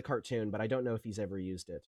did it in the cartoon, but I don't know if he's ever used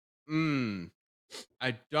it.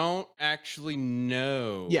 I don't actually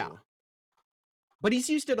know. Yeah. But he's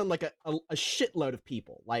used it on like a shitload of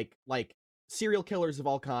people, like serial killers of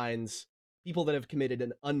all kinds, people that have committed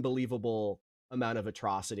an unbelievable amount of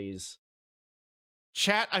atrocities.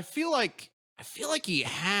 Chat, I feel like he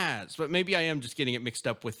has, but maybe I am just getting it mixed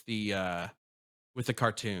up with the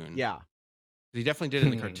cartoon. Yeah. He definitely did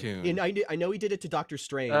it in the cartoon. And I know he did it to Doctor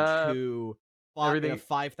Strange, who fought in a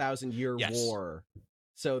 5,000-year war.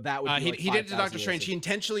 So that would be he did it to Doctor Strange. He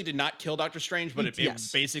intentionally did not kill Doctor Strange, but it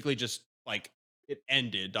basically just like it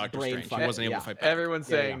ended Doctor Strange. He wasn't able to fight back. Everyone's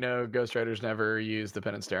saying no, Ghost Rider's never used the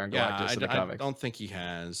Penance Stare on Galactus in the comics. I don't think he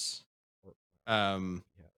has. I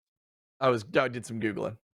did some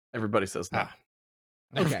Googling. Everybody says no.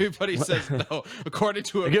 Okay. Everybody says no, according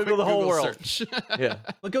to a Google the whole world. Search. Yeah.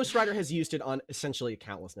 But Ghost Rider has used it on essentially a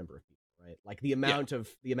countless number of people, right? Like the amount of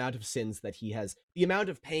sins that he has, the amount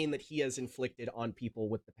of pain that he has inflicted on people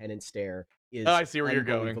with the Penance Stare is I see where you're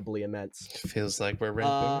going. Unbelievably immense. Feels like we're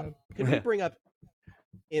ramping up. Could we bring up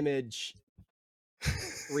image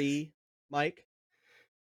 3, Mike?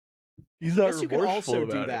 He's not you can also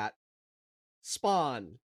do that.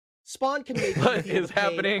 Spawn can make what is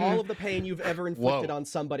happening? All of the pain you've ever inflicted on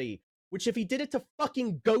somebody, which if he did it to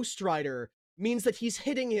fucking Ghost Rider means that he's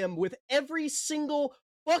hitting him with every single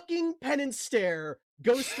fucking Penance Stare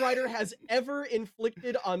Ghost Rider has ever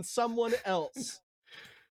inflicted on someone else.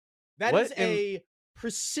 That is a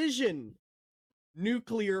precision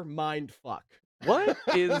nuclear mind fuck. What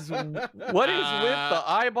is with the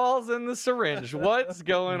eyeballs and the syringe? What's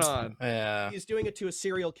going on? Yeah, he's doing it to a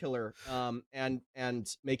serial killer, and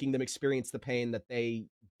making them experience the pain that they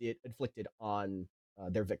inflicted on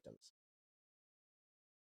their victims.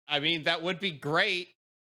 I mean, that would be great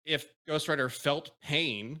if Ghost Rider felt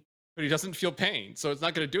pain, but he doesn't feel pain, so it's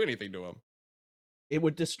not going to do anything to him. It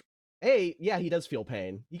would he does feel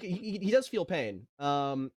pain. He does feel pain.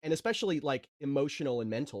 And especially like emotional and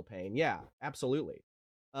mental pain. Yeah, absolutely.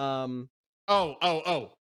 Yeah.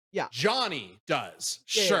 Johnny does.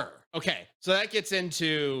 Yeah, sure. Yeah. Okay. So that gets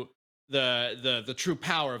into the true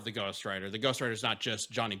power of the Ghost Rider. The Ghost Rider is not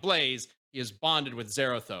just Johnny Blaze. He is bonded with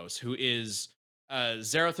Zarathos, who is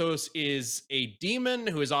Zarathos is a demon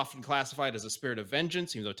who is often classified as a spirit of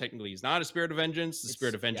vengeance, even though technically he's not a spirit of vengeance. The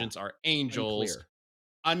spirit of vengeance are angels. Unclear.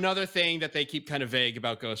 Another thing that they keep kind of vague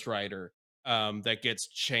about Ghost Rider that gets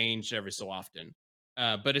changed every so often.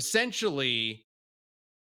 But essentially,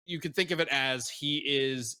 you could think of it as he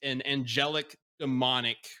is an angelic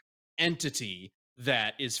demonic entity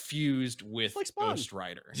that is fused with Ghost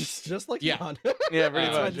Rider. Just like Spawn. Yeah,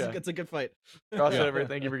 pretty much. It's a good fight. Crossover,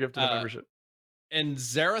 thank you for gifting the membership. And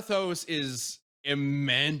Zarathos is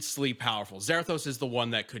immensely powerful. Zarathos is the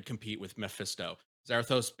one that could compete with Mephisto.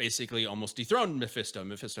 Zarathos basically almost dethroned Mephisto.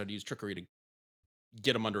 Mephisto had to use trickery to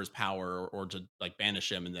get him under his power or to like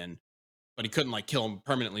banish him, but he couldn't like kill him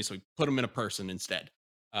permanently, so he put him in a person instead.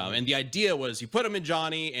 And the idea was you put him in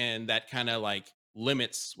Johnny, and that kind of like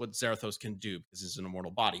limits what Zarathos can do because he's an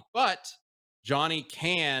immortal body. But Johnny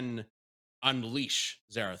can unleash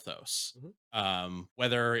Zarathos,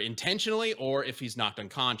 whether intentionally or if he's knocked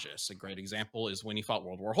unconscious. A great example is when he fought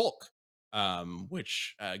World War Hulk,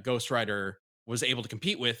 which Ghost Rider was able to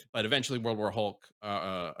compete with, but eventually World War Hulk,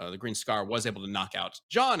 the Green Scar, was able to knock out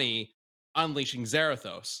Johnny, unleashing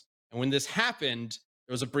Zarathos. And when this happened,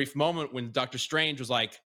 there was a brief moment when Doctor Strange was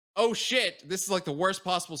like, oh shit, this is like the worst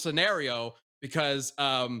possible scenario because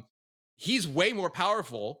he's way more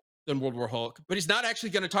powerful than World War Hulk, but he's not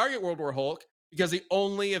actually going to target World War Hulk because he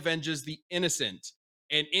only avenges the innocent.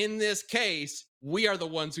 And in this case, we are the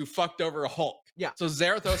ones who fucked over Hulk. Yeah. So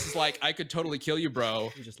Zarathos is like, I could totally kill you,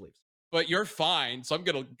 bro, He just leaves. but you're fine, so I'm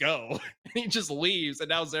gonna go. And he just leaves, and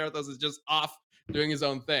now Zarathos is just off doing his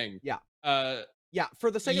own thing. Yeah. Uh, Yeah,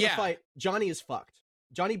 for the sake of Yeah. the fight, Johnny is fucked.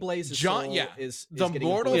 Johnny Blaze's soul is the getting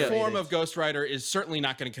mortal obliterated. form of Ghost Rider is certainly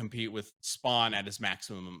not going to compete with Spawn at his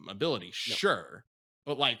maximum ability. Sure,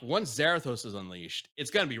 but like once Zarathos is unleashed,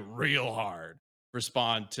 it's going to be real hard for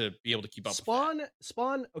Spawn to be able to keep up. Spawn.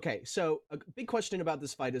 Okay, so a big question about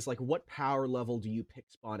this fight is like, what power level do you pick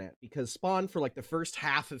Spawn at? Because Spawn, for like the first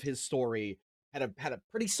half of his story, had a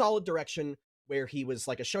pretty solid direction where he was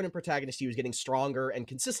like a shonen protagonist. He was getting stronger and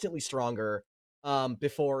consistently stronger.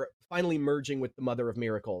 Before finally merging with the Mother of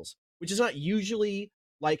Miracles, which is not usually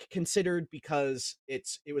like considered because it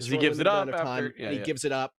was he gives it up after he gives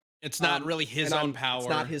it up. It's not really his own power. It's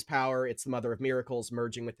not his power. It's the Mother of Miracles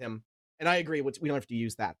merging with him. And I agree. We don't have to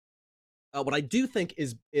use that. What I do think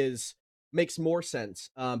is makes more sense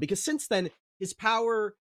because since then his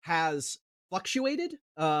power has fluctuated.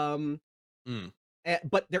 But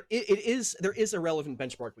there is a relevant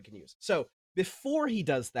benchmark we can use. So before he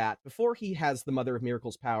does that, before he has the Mother of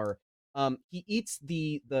Miracles power, he eats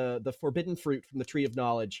the forbidden fruit from the Tree of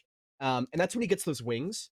Knowledge, and that's when he gets those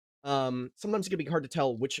wings. Sometimes it can be hard to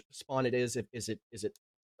tell which Spawn it is. Is it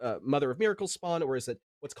Mother of Miracles Spawn, or is it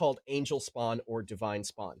what's called Angel Spawn or Divine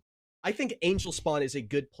Spawn? I think Angel Spawn is a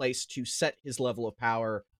good place to set his level of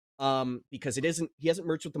power, because he hasn't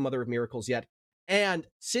merged with the Mother of Miracles yet, and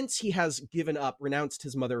since he has renounced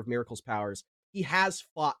his Mother of Miracles powers, he has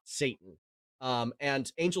fought Satan.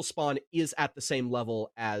 And Angel Spawn is at the same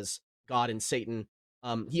level as God and Satan.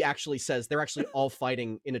 He actually says they're actually all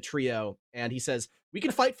fighting in a trio, and he says we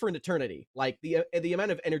can fight for an eternity. Like the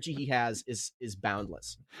amount of energy he has is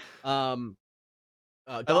boundless. I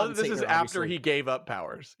love that this is after he gave up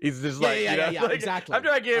powers. He's just like, exactly.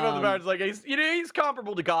 After I gave up the powers, like he's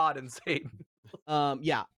comparable to God and Satan.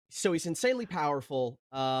 Yeah. So he's insanely powerful.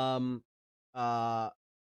 Where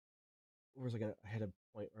was I gonna? I had a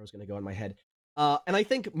point where I was gonna go in my head. And I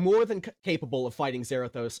think more than capable of fighting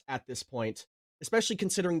Zarathos at this point, especially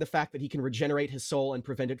considering the fact that he can regenerate his soul and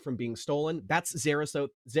prevent it from being stolen. That's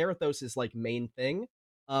Zarathos' like main thing.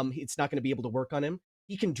 It's not going to be able to work on him.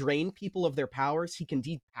 He can drain people of their powers. He can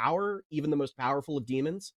depower even the most powerful of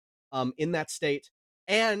demons in that state.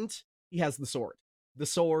 And he has the sword. The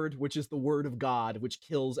sword, which is the word of God, which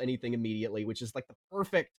kills anything immediately, which is like the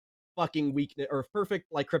perfect fucking weakness, or perfect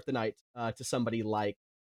like kryptonite to somebody like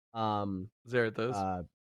Zarathos.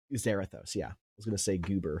 Zarathos, yeah. I was gonna say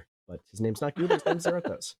Goober, but his name's not Goober, his name's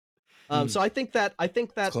Zarathos. So I think that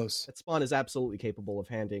that Spawn is absolutely capable of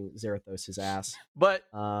handing Zarathos his ass. But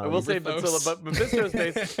I will say, but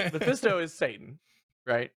Mephisto is Satan,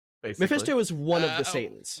 right? Basically. Mephisto is one of the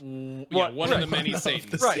Satans. Yeah, one of the many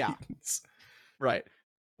Satans. Right. Yeah. Right.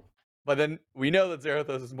 But then we know that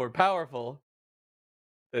Zarathos is more powerful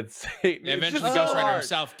than Satan. Eventually, Ghost Rider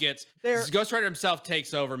himself Ghost Rider himself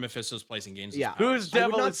takes over Mephisto's place in games. Yeah. Whose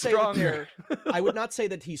devil is stronger? I would not say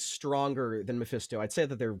that he's stronger than Mephisto. I'd say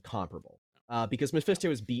that they're comparable. Because Mephisto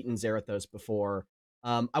has beaten Zarathos before.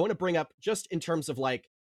 I want to bring up, just in terms of like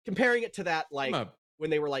comparing it to that, like when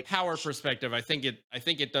they were like power perspective, I think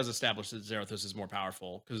it does establish that Zarathos is more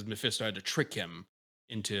powerful because Mephisto had to trick him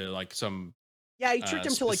into like some. Yeah, he tricked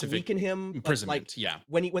him to like weaken him. Imprisonment,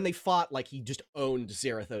 like, when they fought, like he just owned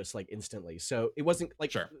Zarathos like instantly. So it wasn't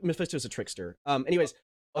like Mephisto's a trickster. Anyways,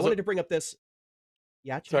 I wanted to bring up this.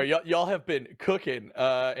 Yeah, sorry, y'all have been cooking.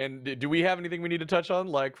 And do we have anything we need to touch on?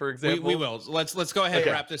 Like, for example, we will. Let's go ahead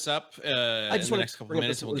and wrap this up. I just want in the next couple of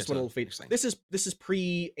minutes. This one little feed. This is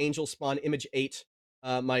pre Angel Spawn Image 8,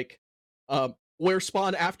 Mike. Where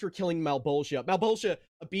Spawn, after killing Malbolgia,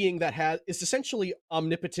 a being that is essentially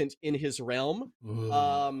omnipotent in his realm,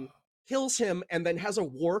 kills him and then has a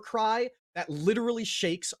war cry that literally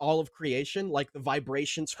shakes all of creation. Like the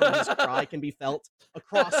vibrations from his cry can be felt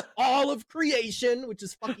across all of creation, which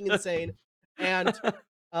is fucking insane. And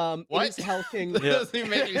in his Hell King, doesn't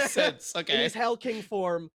make any sense. Okay, in his Hell King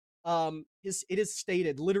form, it is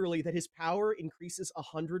stated literally that his power increases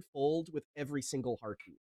 100-fold with every single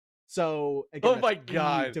heartbeat. So again, oh my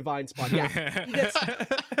god, Divine Spawn. Yeah, he gets,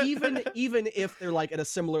 even if they're like at a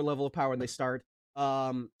similar level of power when they start,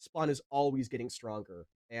 Spawn is always getting stronger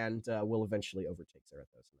and will eventually overtake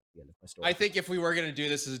Zarathos at the end of my story. I think if we were going to do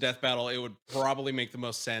this as a death battle, it would probably make the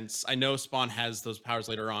most sense. I know Spawn has those powers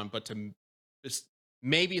later on, but to just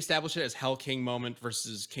maybe establish it as Hell King moment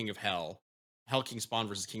versus King of Hell, Hell King Spawn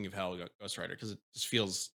versus King of Hell Ghost Rider, because it just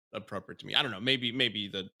feels appropriate to me. I don't know. Maybe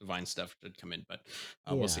the divine stuff should come in, but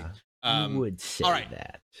we'll see. You would say all right.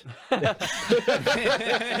 that.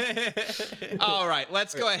 All right,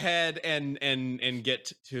 let's go ahead and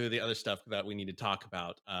get to the other stuff that we need to talk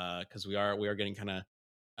about because we are getting kind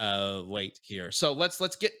of late here. So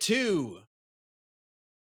let's get to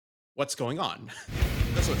what's going on.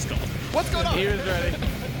 That's what it's called. What's going on? He was ready.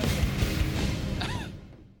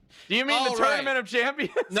 Do you mean the Tournament of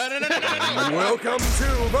Champions? No. Welcome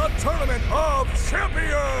to the Tournament of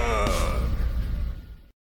Champions.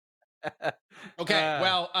 Okay,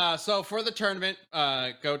 well, so for the tournament,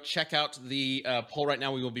 go check out the poll right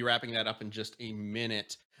now. We will be wrapping that up in just a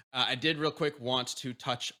minute. I did real quick want to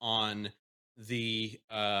touch on the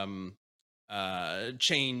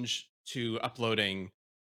change to uploading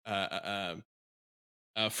Frieza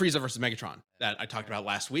versus Megatron that I talked about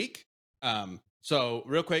last week. So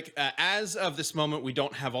real quick, as of this moment, we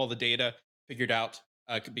don't have all the data figured out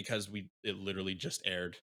because it literally just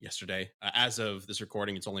aired yesterday. As of this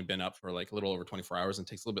recording, it's only been up for like a little over 24 hours and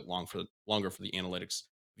takes a little bit longer for the analytics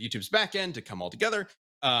of YouTube's backend to come all together.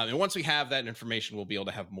 And once we have that information, we'll be able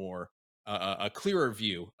to have more a clearer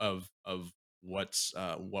view of what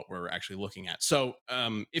we're actually looking at. So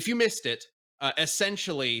if you missed it,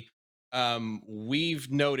 essentially,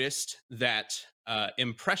 we've noticed that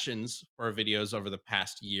impressions for our videos over the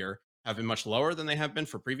past year have been much lower than they have been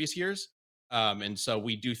for previous years. And so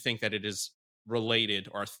we do think that it is related,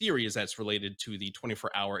 or our theory is that it's related to the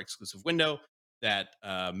 24-hour exclusive window that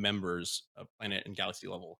members of Planet and Galaxy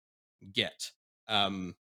level get.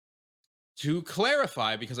 To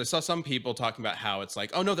clarify, because I saw some people talking about how it's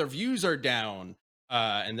like, oh no, their views are down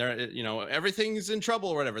and they're, everything's in trouble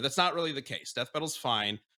or whatever. That's not really the case. Death Battle's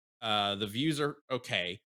fine. The views are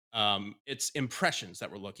okay. It's impressions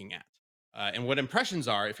that we're looking at. And what impressions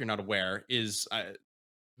are, if you're not aware, is a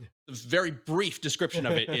very brief description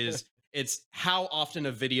of it is it's how often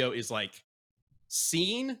a video is like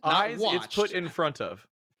seen, not watched. It's put in front of.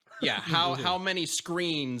 Yeah, how many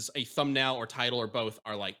screens a thumbnail or title or both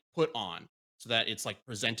are like put on so that it's like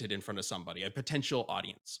presented in front of somebody, a potential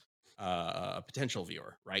audience, a potential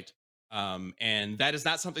viewer, right? And that is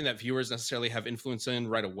not something that viewers necessarily have influence in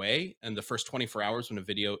right away. And the first 24 hours when a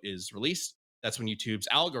video is released, that's when YouTube's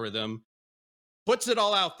algorithm puts it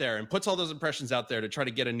all out there and puts all those impressions out there to try to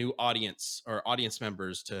get a new audience or audience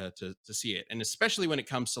members to see it. And especially when it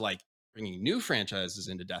comes to like bringing new franchises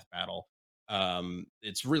into Death Battle,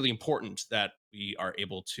 it's really important that we are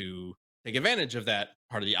able to take advantage of that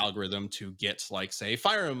part of the algorithm to get, like, say,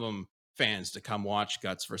 Fire Emblem fans to come watch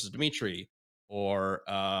Guts versus Dimitri, or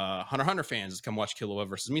Hunter x Hunter fans to come watch Killua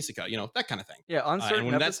versus Misaka, that kind of thing. Yeah, on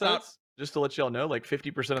certain episodes, just to let y'all know, like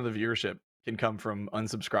 50% of the viewership can come from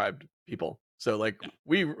unsubscribed people. So like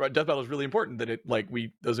Death Battle is really important that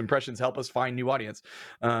those impressions help us find new audience,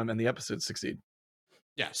 and the episodes succeed.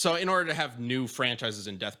 Yeah. So in order to have new franchises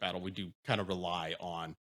in Death Battle, we do kind of rely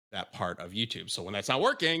on that part of YouTube. So when that's not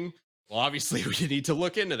working, well, obviously we need to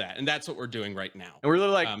look into that, and that's what we're doing right now. And we're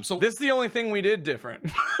literally like, so this is the only thing we did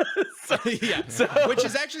different. Which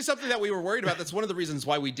is actually something that we were worried about. That's one of the reasons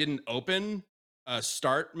why we didn't open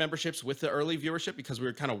start memberships with the early viewership, because we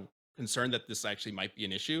were kind of concerned that this actually might be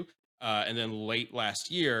an issue. And then late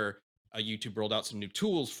last year, YouTube rolled out some new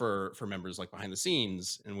tools for members, like behind the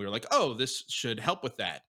scenes, and we were like, oh, this should help with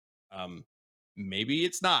that. Maybe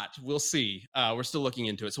it's not. We'll see. We're still looking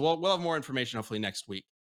into it, so we'll have more information hopefully next week.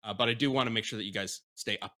 But I do want to make sure that you guys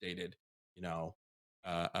stay updated,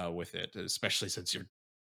 with it, especially since you're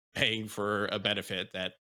paying for a benefit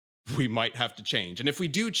that we might have to change. And if we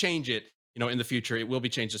do change it, in the future, it will be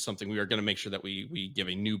changed to something. We are going to make sure that we give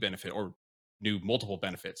a new benefit or new multiple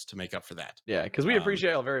benefits to make up for that. Yeah, because we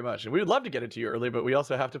appreciate it very much, and we would love to get it to you early, but we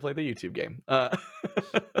also have to play the YouTube game.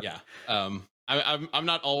 Yeah. I'm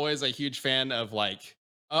not always a huge fan of like,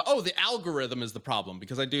 the algorithm is the problem,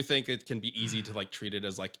 because I do think it can be easy to like treat it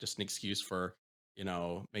as like just an excuse for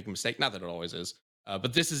making a mistake. Not that it always is,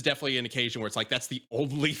 but this is definitely an occasion where it's like that's the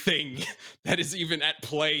only thing that is even at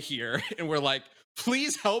play here, and we're like,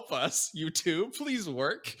 please help us, YouTube, please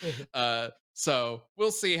work. So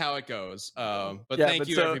we'll see how it goes. But thank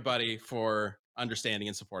you everybody for understanding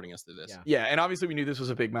and supporting us through this. Yeah, and obviously we knew this was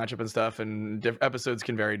a big matchup and stuff, and episodes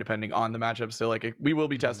can vary depending on the matchup. So like we will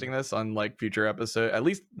be testing this on like future episode, at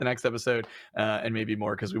least the next episode, and maybe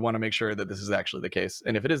more, because we want to make sure that this is actually the case.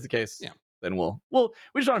 And if it is the case, then we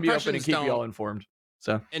just want to be open and keep you all informed.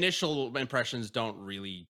 So initial impressions don't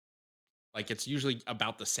really, like, it's usually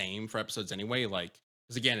about the same for episodes anyway. Like,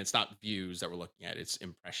 because again, it's not views that we're looking at; it's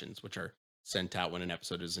impressions, which are sent out when an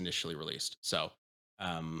episode is initially released. So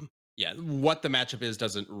what the matchup is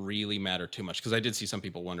doesn't really matter too much, because I did see some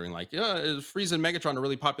people wondering like, is Frieza and Megatron are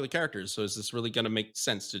really popular characters, so is this really going to make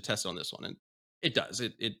sense to test on this one? And it does.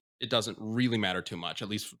 It it doesn't really matter too much, at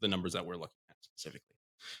least for the numbers that we're looking at specifically.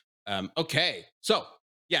 Okay, so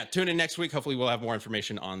yeah, tune in next week. Hopefully we'll have more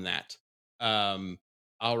information on that.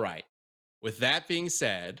 All right, with that being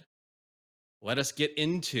said, let us get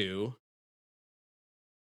into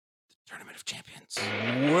the Tournament of Champions.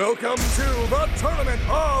 Welcome to the Tournament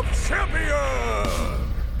of Champions.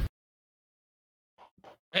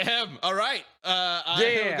 All right.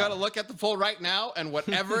 I'm going to look at the poll right now, and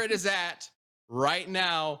whatever it is at right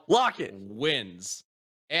now, lock it, wins.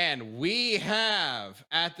 And we have,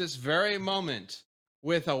 at this very moment,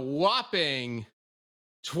 with a whopping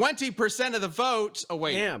 20% of the vote. Oh,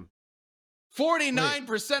 wait. Damn.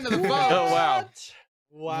 49% of the vote. Oh, wow.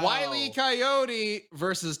 Wow. Wile E. Coyote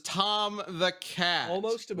versus Tom the Cat.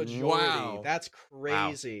 Almost a majority. Wow. That's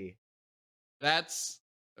crazy. That's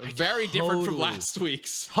very different from last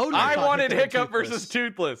week's. I wanted Hiccup versus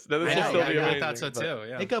Toothless. No, this will still be amazing. I thought so too.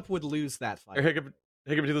 Yeah. Hiccup would lose that fight. Or Hiccup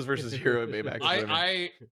Toothless versus Hero and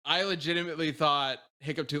Baymax. I legitimately thought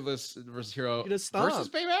Hiccup Toothless versus Hero versus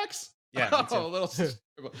Baymax. Yeah, a little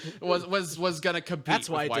was gonna compete. That's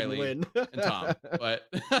why with I didn't win. And Tom, but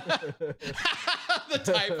the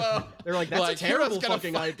typo. They're like, that's a terrible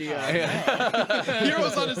fucking idea.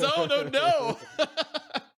 Hero's on his own. Oh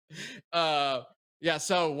no. Yeah,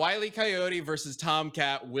 so Wile E. Coyote versus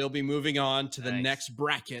Tomcat will be moving on to the next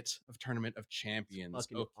bracket of Tournament of Champions.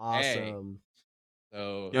 Fucking awesome.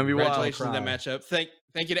 So Gonna be congratulations on that matchup. Thank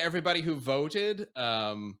you to everybody who voted.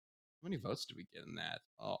 How many votes did we get in that?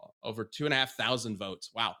 Oh, over 2,500 votes.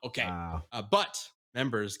 Wow. Okay. Wow. But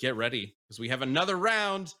members, get ready because we have another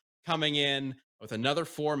round coming in with another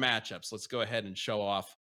 4 matchups. Let's go ahead and show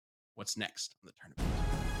off what's next on the tournament.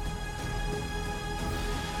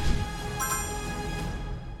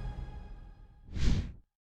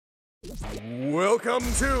 Welcome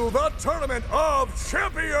to the Tournament of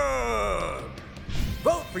Champions!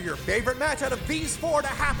 Vote for your favorite match out of these 4 to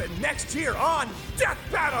happen next year on Death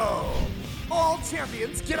Battle! All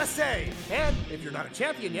champions get a say. And if you're not a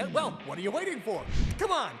champion yet, well, what are you waiting for?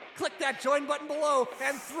 Come on, click that join button below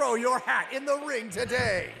and throw your hat in the ring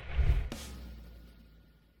today.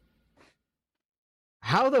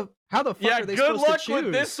 How the fuck are they good supposed luck to choose?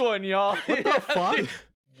 with this one, y'all. What the fuck?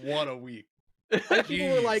 What a week. People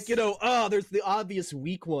were like, there's the obvious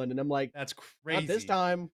weak one, and I'm like, that's crazy. Not this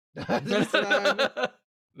time. Not this time.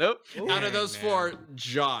 Nope. Out of those 4,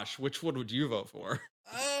 Josh, which one would you vote for?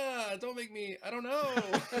 Don't make me. I don't know.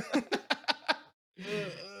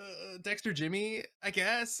 Dexter Jimmy, I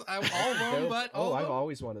guess. All of them, but I've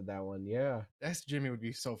always wanted that one. Yeah, Dexter Jimmy would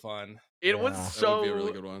be so fun. It was that would be a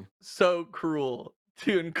really good one. So cruel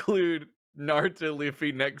to include Naruto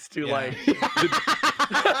Luffy next to like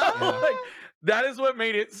that is what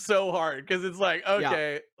made it so hard because it's like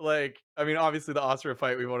like I mean obviously the Asura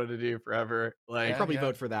fight we wanted to do forever. Like I'd probably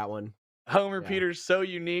vote for that one. Homer Peter's so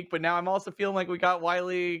unique, but now I'm also feeling like we got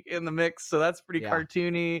Wily in the mix, so that's pretty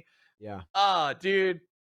cartoony. Yeah. Dude.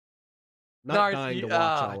 Not dying to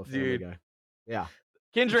watch all of Family Guy. Yeah.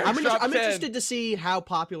 Kendra, I'm interested to see how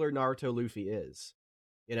popular Naruto Luffy is.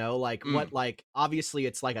 You know, like what, like obviously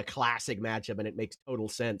it's like a classic matchup and it makes total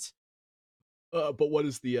sense. But what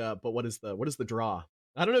is the draw?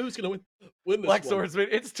 I don't know who's gonna win this Black one. Swordsman.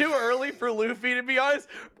 It's too early for Luffy to be honest.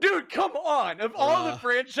 Dude, come on. Of all the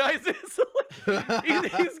franchises,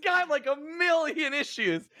 he's got like a million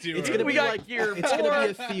issues. It's gonna be like it's gonna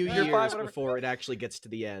be a few years before it actually gets to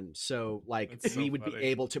the end. So like we would be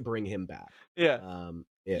able to bring him back. Yeah.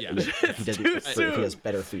 If he has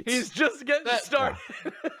better feats. He's just getting started.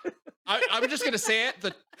 I'm just gonna say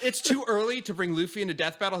it. It's too early to bring Luffy into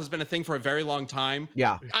Death Battle has been a thing for a very long time.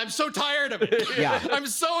 Yeah, I'm so tired of it. Yeah, I'm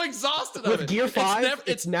so exhausted with of it. Gear 5,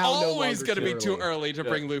 it's now always no gonna be too early to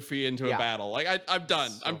bring Luffy into a battle. Like I'm done.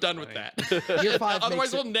 So I'm done with that. Gear 5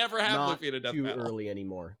 Otherwise, we'll never have not Luffy in a Death too Battle. early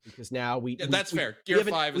anymore because now that's fair. Gear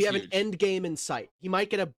 5 is we have huge. an end game in sight. He might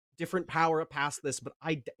get a different power up past this, but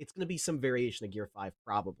it's gonna be some variation of Gear 5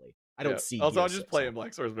 probably. I don't see. Also, Gear I'll just 6. play him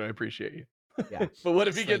Black Swordsman. I appreciate you. Yeah. But what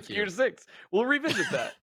if he gets Gear 6? We'll revisit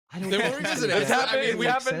that. Then we'll revisit it. It's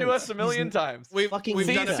happened to us a million times. We've done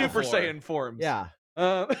it Super before. Saiyan forms. Yeah.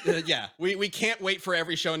 Yeah, we can't wait for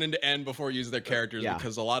every shonen to end before we use their characters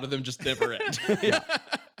because a lot of them just never end.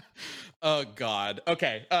 Oh God.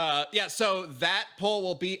 Okay. Yeah. So that poll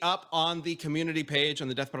will be up on the community page on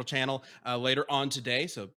the Death Battle channel later on today.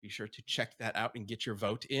 So be sure to check that out and get your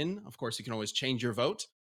vote in. Of course, you can always change your vote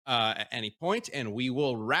at any point, and we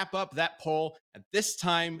will wrap up that poll at this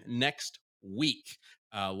time next week,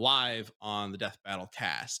 live on the Death Battle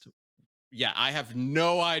cast. Yeah, I have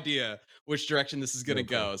no idea which direction this is going to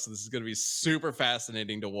go. So this is going to be super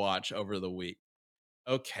fascinating to watch over the week.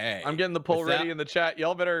 Okay. I'm getting the poll With ready that- in the chat.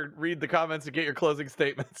 Y'all better read the comments and get your closing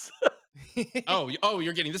statements. Oh,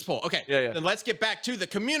 you're getting this poll. Okay. Yeah. Then let's get back to the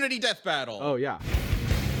community death battle. Oh yeah.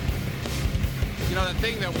 You know, that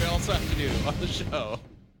thing that we also have to do on the show.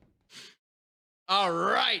 All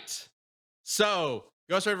right. So,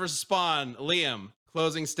 Ghost Rider versus Spawn. Liam,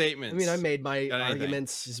 closing statements. I mean, I made my Got anything?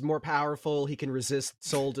 arguments. He's more powerful. He can resist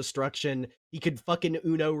soul destruction. He could fucking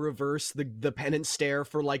Uno reverse the penance stare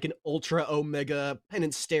for like an ultra omega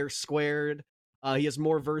penance stare squared. He is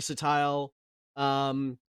more versatile.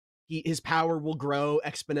 His power will grow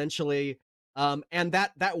exponentially. And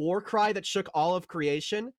that war cry that shook all of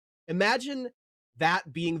creation. Imagine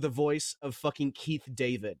that being the voice of fucking Keith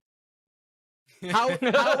David. How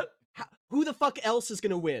who the fuck else is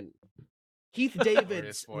gonna win? Keith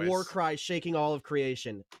David's voice. war cry shaking all of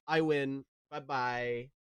creation. I win. Bye-bye.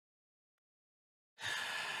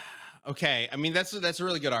 Okay. I mean, that's a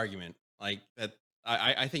really good argument. Like that.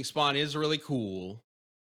 I think Spawn is really cool,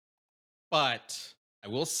 but I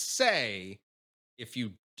will say, if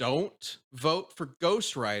you don't vote for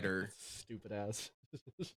Ghost Rider, Stupid ass.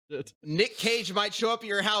 Nick Cage might show up at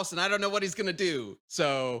your house, and I don't know what he's gonna do.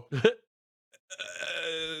 So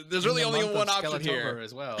there's really only one option here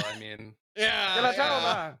as well. I mean,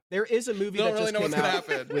 yeah. There is a movie Don't that really just know came what's gonna out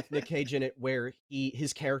happen. with Nick Cage in it where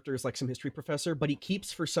his character is like some history professor, but he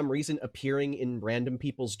keeps for some reason appearing in random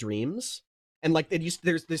people's dreams. And like there's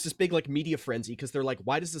this big like media frenzy because they're like,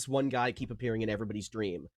 why does this one guy keep appearing in everybody's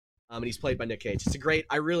dream? And he's played by Nick Cage. It's a great.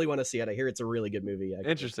 I really want to see it. I hear it's a really good movie.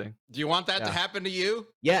 Actually. Interesting. Do you want that to Yeah. happen to you?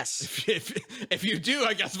 Yes. If you do,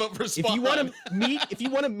 I guess vote for Spawn. If you want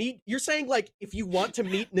to meet, you're saying like if you want to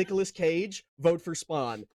meet Nicolas Cage, vote for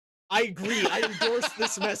Spawn. I agree. I endorse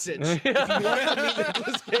this message. If you want to meet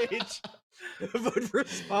Nicolas Cage, vote for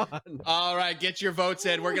Spawn. All right, get your votes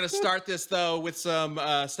in. We're gonna start this though with some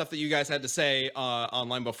stuff that you guys had to say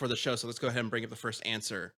online before the show. So let's go ahead and bring up the first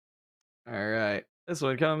answer. All right. This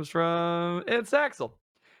one comes from It's Axel.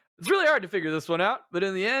 It's really hard to figure this one out, but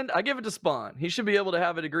in the end, I give it to Spawn. He should be able to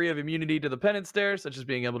have a degree of immunity to the penance stare, such as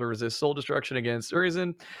being able to resist soul destruction against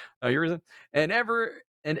Urizen, and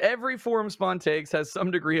every form Spawn takes has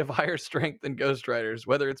some degree of higher strength than Ghost Riders,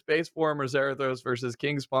 whether it's base form or Zarathos versus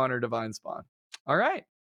King Spawn or Divine Spawn. All right.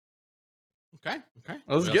 Okay. That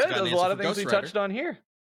was We also good. got an There's a lot answer of for things we Ghost Rider. touched on here.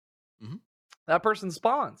 Mhm. That person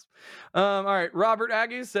spawns. All right. Robert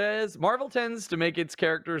Aggie says Marvel tends to make its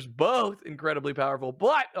characters both incredibly powerful,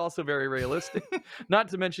 but also very realistic. Not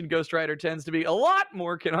to mention Ghost Rider tends to be a lot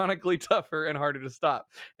more canonically tougher and harder to stop.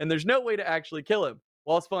 And there's no way to actually kill him.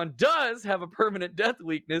 While Spawn does have a permanent death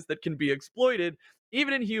weakness that can be exploited,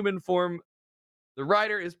 even in human form, the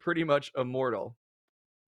Rider is pretty much immortal.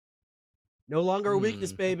 No longer a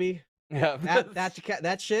weakness, baby. Yeah.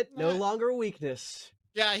 That shit no longer a weakness.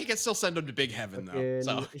 Yeah, he can still send him to Big Heaven though.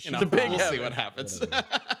 So Fucking you know, Big we'll see Heaven. what happens. Whatever.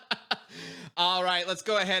 All right, let's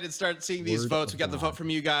go ahead and start seeing these Word votes. of We got the God. vote from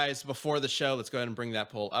you guys before the show. Let's go ahead and bring that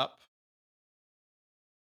poll up.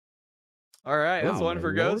 All right. That's Wow, one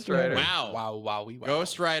for my Ghost lord. Rider. Wow. wow.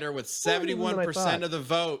 Ghost Rider with More even than I 71% thought. of the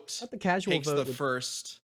vote I thought the casual takes vote the would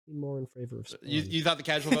first. be more in favor of Spawn. You thought the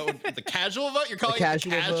casual vote would, the casual vote? You're The calling it the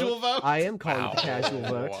casual vote? I am calling it the Wow. casual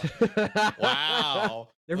vote. Wow.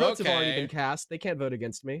 Their votes have already Okay. been cast. They can't vote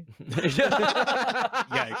against me.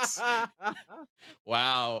 Yikes.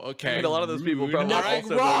 Wow. Okay. I mean, a lot of those people probably Not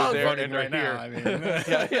also wrong. voted there Voting and are right now. here. I mean,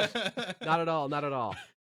 Yeah. Not at all. Not at all.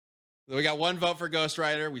 We got one vote for Ghost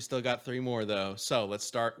Rider. We still got 3 more though. So let's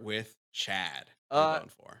start with Chad. What are you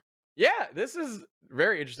voting for? Yeah, this is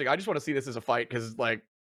very interesting. I just want to see this as a fight because, like,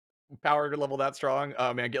 power level that strong.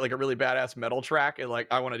 Man, get like a really badass metal track, and like,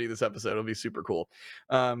 I want to do this episode. It'll be super cool.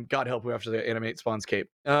 God help who actually animate Spawn's cape.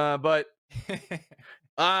 But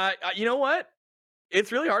you know what?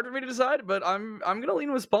 It's really hard for me to decide, but I'm gonna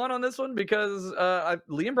lean with Spawn on this one because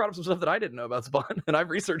Liam brought up some stuff that I didn't know about Spawn, and I've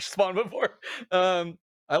researched Spawn before.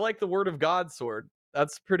 I like the Word of God sword.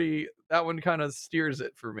 That's pretty. That one kind of steers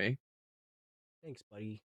it for me. Thanks,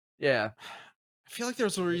 buddy. Yeah. I feel like there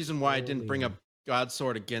was a reason why I didn't bring up Early. God's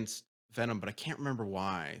Sword against Venom, but I can't remember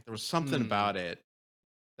why. There was something about it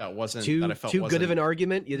that wasn't Too that I felt too good of wasn't- an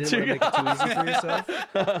argument. You didn't want to make it too easy for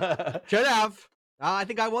yourself. Should have. I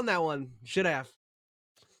think I won that one. Should have.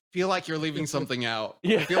 Feel like you're leaving something out.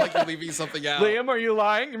 Yeah. I feel like you're leaving something out. Liam, are you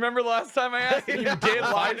lying? Remember last time I asked you? You did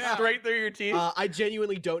lie Find out. straight through your teeth. I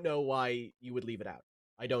genuinely don't know why you would leave it out.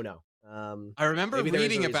 I don't know. I remember Maybe there is a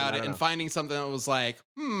reading reason, about I it don't and know. finding something that was like,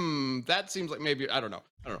 that seems like maybe I don't know,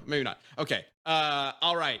 maybe not. Okay.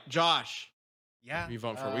 All right, Josh. yeah. Who you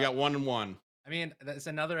voting for? We got 1 and 1. I mean, that's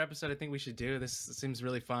another episode I think we should do. This seems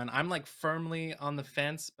really fun. I'm like firmly on the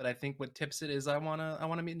fence, but I think what tips it is I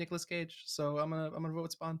wanna meet Nicolas Cage. So I'm gonna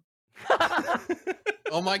vote Spawn.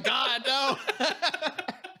 Oh my God, no!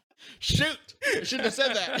 Shoot! I shouldn't have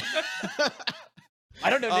said that. I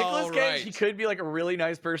don't know, Nicolas Cage. Right. He could be like a really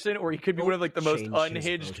nice person, or he could be one of like the most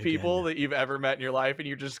unhinged people that you've ever met in your life, and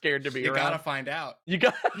you're just scared to be around. You gotta find out. He's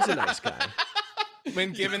a nice guy.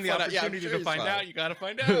 When given the opportunity to find out, you gotta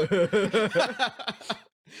find out.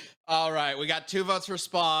 All right, we got 2 votes for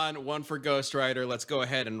Spawn, 1 for Ghost Rider. Let's go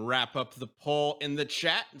ahead and wrap up the poll in the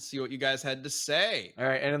chat and see what you guys had to say. All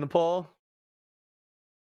right, and in the poll,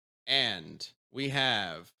 and we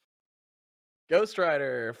have Ghost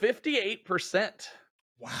Rider 58%.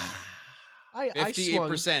 Wow. I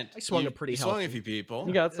 58%. I swung a pretty swung healthy. a few people.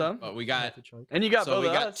 You got some, but we got and you got so both we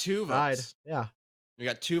of got us. 2 Died. votes. Yeah. We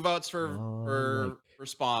got 2 votes for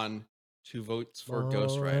Spawn, 2 votes for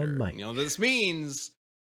Ghost Rider. Mike. You know this means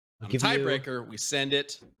I'll on give you- tiebreaker. We send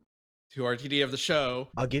it to RTD of the show.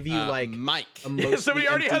 I'll give you like Mike. a Yeah, mostly somebody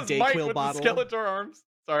already empty has Mike Dayquil with bottle. the Skeletor arms.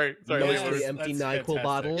 Sorry, Mostly Yes, empty that's NyQuil fantastic.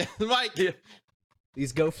 bottle. Mike. Yeah.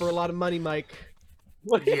 These go for a lot of money, Mike.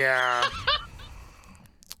 Yeah.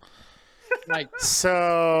 Mike.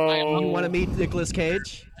 So You want to meet Nicolas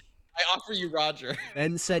Cage? I offer you Roger.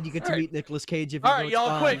 Ben said you get to All right. meet Nicolas Cage if you All right, vote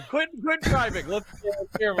y'all, Spawn. quit driving. Let's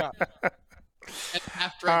hear about. And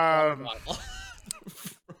after I bottle.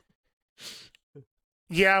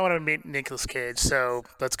 yeah, I want to meet Nicolas Cage, so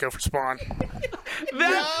let's go for Spawn.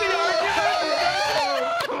 That's the argument.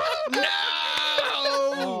 No!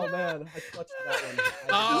 Oh man, I clutched that one.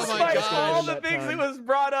 Oh, my Despite God. all the things that was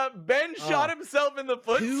brought up, Ben shot himself in the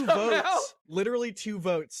foot 2 somehow. votes. Literally 2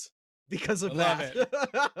 votes because of I love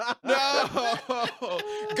that.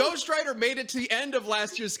 No! Ghost Rider made it to the end of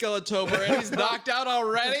last year's Skeletober and he's knocked out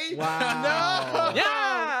already? Wow. No!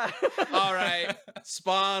 Yeah. All right.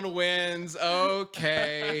 Spawn wins.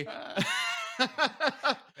 Okay.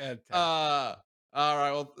 Fantastic. All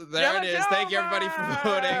right. Well, there it is. Thank you, everybody, for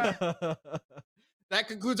voting. That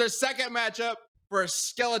concludes our second matchup for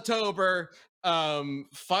Skeletober.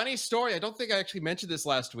 Funny story. I don't think I actually mentioned this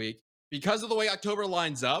last week. Because of the way October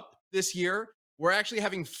lines up this year, we're actually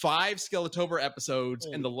having 5 Skeletober episodes,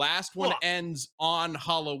 and the last one ends on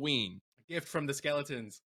Halloween. A gift from the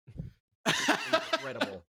skeletons.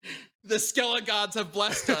 Incredible. The Skele gods have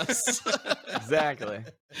blessed us. Exactly.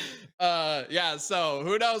 Yeah, so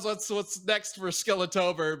who knows what's next for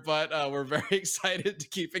Skeletober, but we're very excited to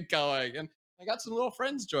keep it going. And I got some little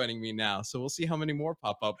friends joining me now, so we'll see how many more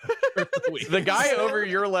pop up. The guy over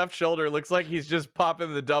your left shoulder looks like he's just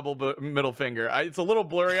popping the double middle finger. It's a little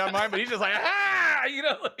blurry on mine, but he's just like, ah, you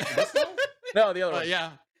know. No, the other one.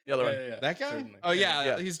 Yeah. The other one. Yeah, That guy? certainly. Oh yeah,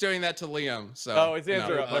 Yeah. he's doing that to Liam. So Oh, it's you know,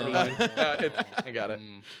 interrupt. Never mind. I got it.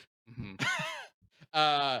 Mhm.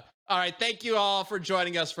 all right, thank you all for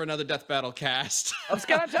joining us for another Death Battle cast. Of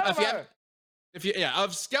Skeletober.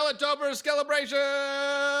 Of Skeletober Celebration.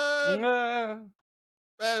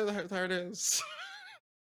 There it is.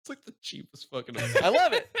 It's like the cheapest fucking. I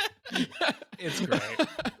love it. It's great.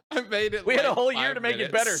 I made it. We had a like whole year 5 to make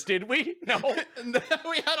it better, minutes. did we? No. And then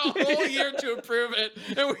we had a whole year to improve it,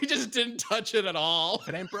 and we just didn't touch it at all.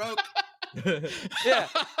 It ain't broke. Yeah.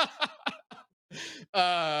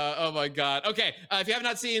 Oh my god. Okay, if you have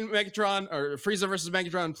not seen Megatron or Frieza versus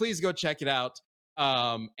Megatron, please go check it out.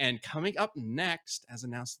 And coming up next, as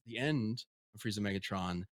announced at the end of Frieza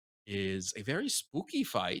Megatron, is a very spooky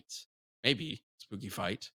fight. Maybe spooky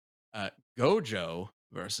fight. Gojo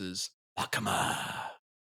versus Akuma.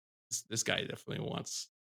 This guy definitely wants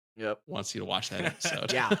Yep. you to watch that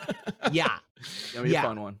episode. Yeah. Yeah. Gonna be Yeah. a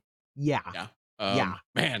fun one. Yeah. Yeah. Yeah.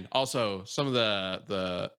 Man, also some of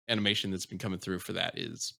the animation that's been coming through for that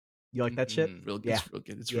is You like that shit? real, Yeah. it's real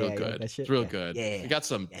good. It's Yeah, real you like good. that shit? It's real Yeah. good. Yeah. We got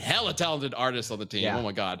some Yeah. hella talented artists on the team. Yeah. Oh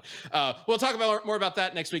my god. We'll talk about more about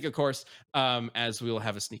that next week, of course, as we will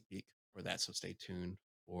have a sneak peek for that. So stay tuned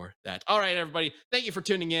for that. All right, everybody. Thank you for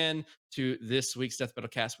tuning in to this week's Death Battle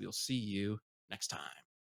Cast. We will see you next time.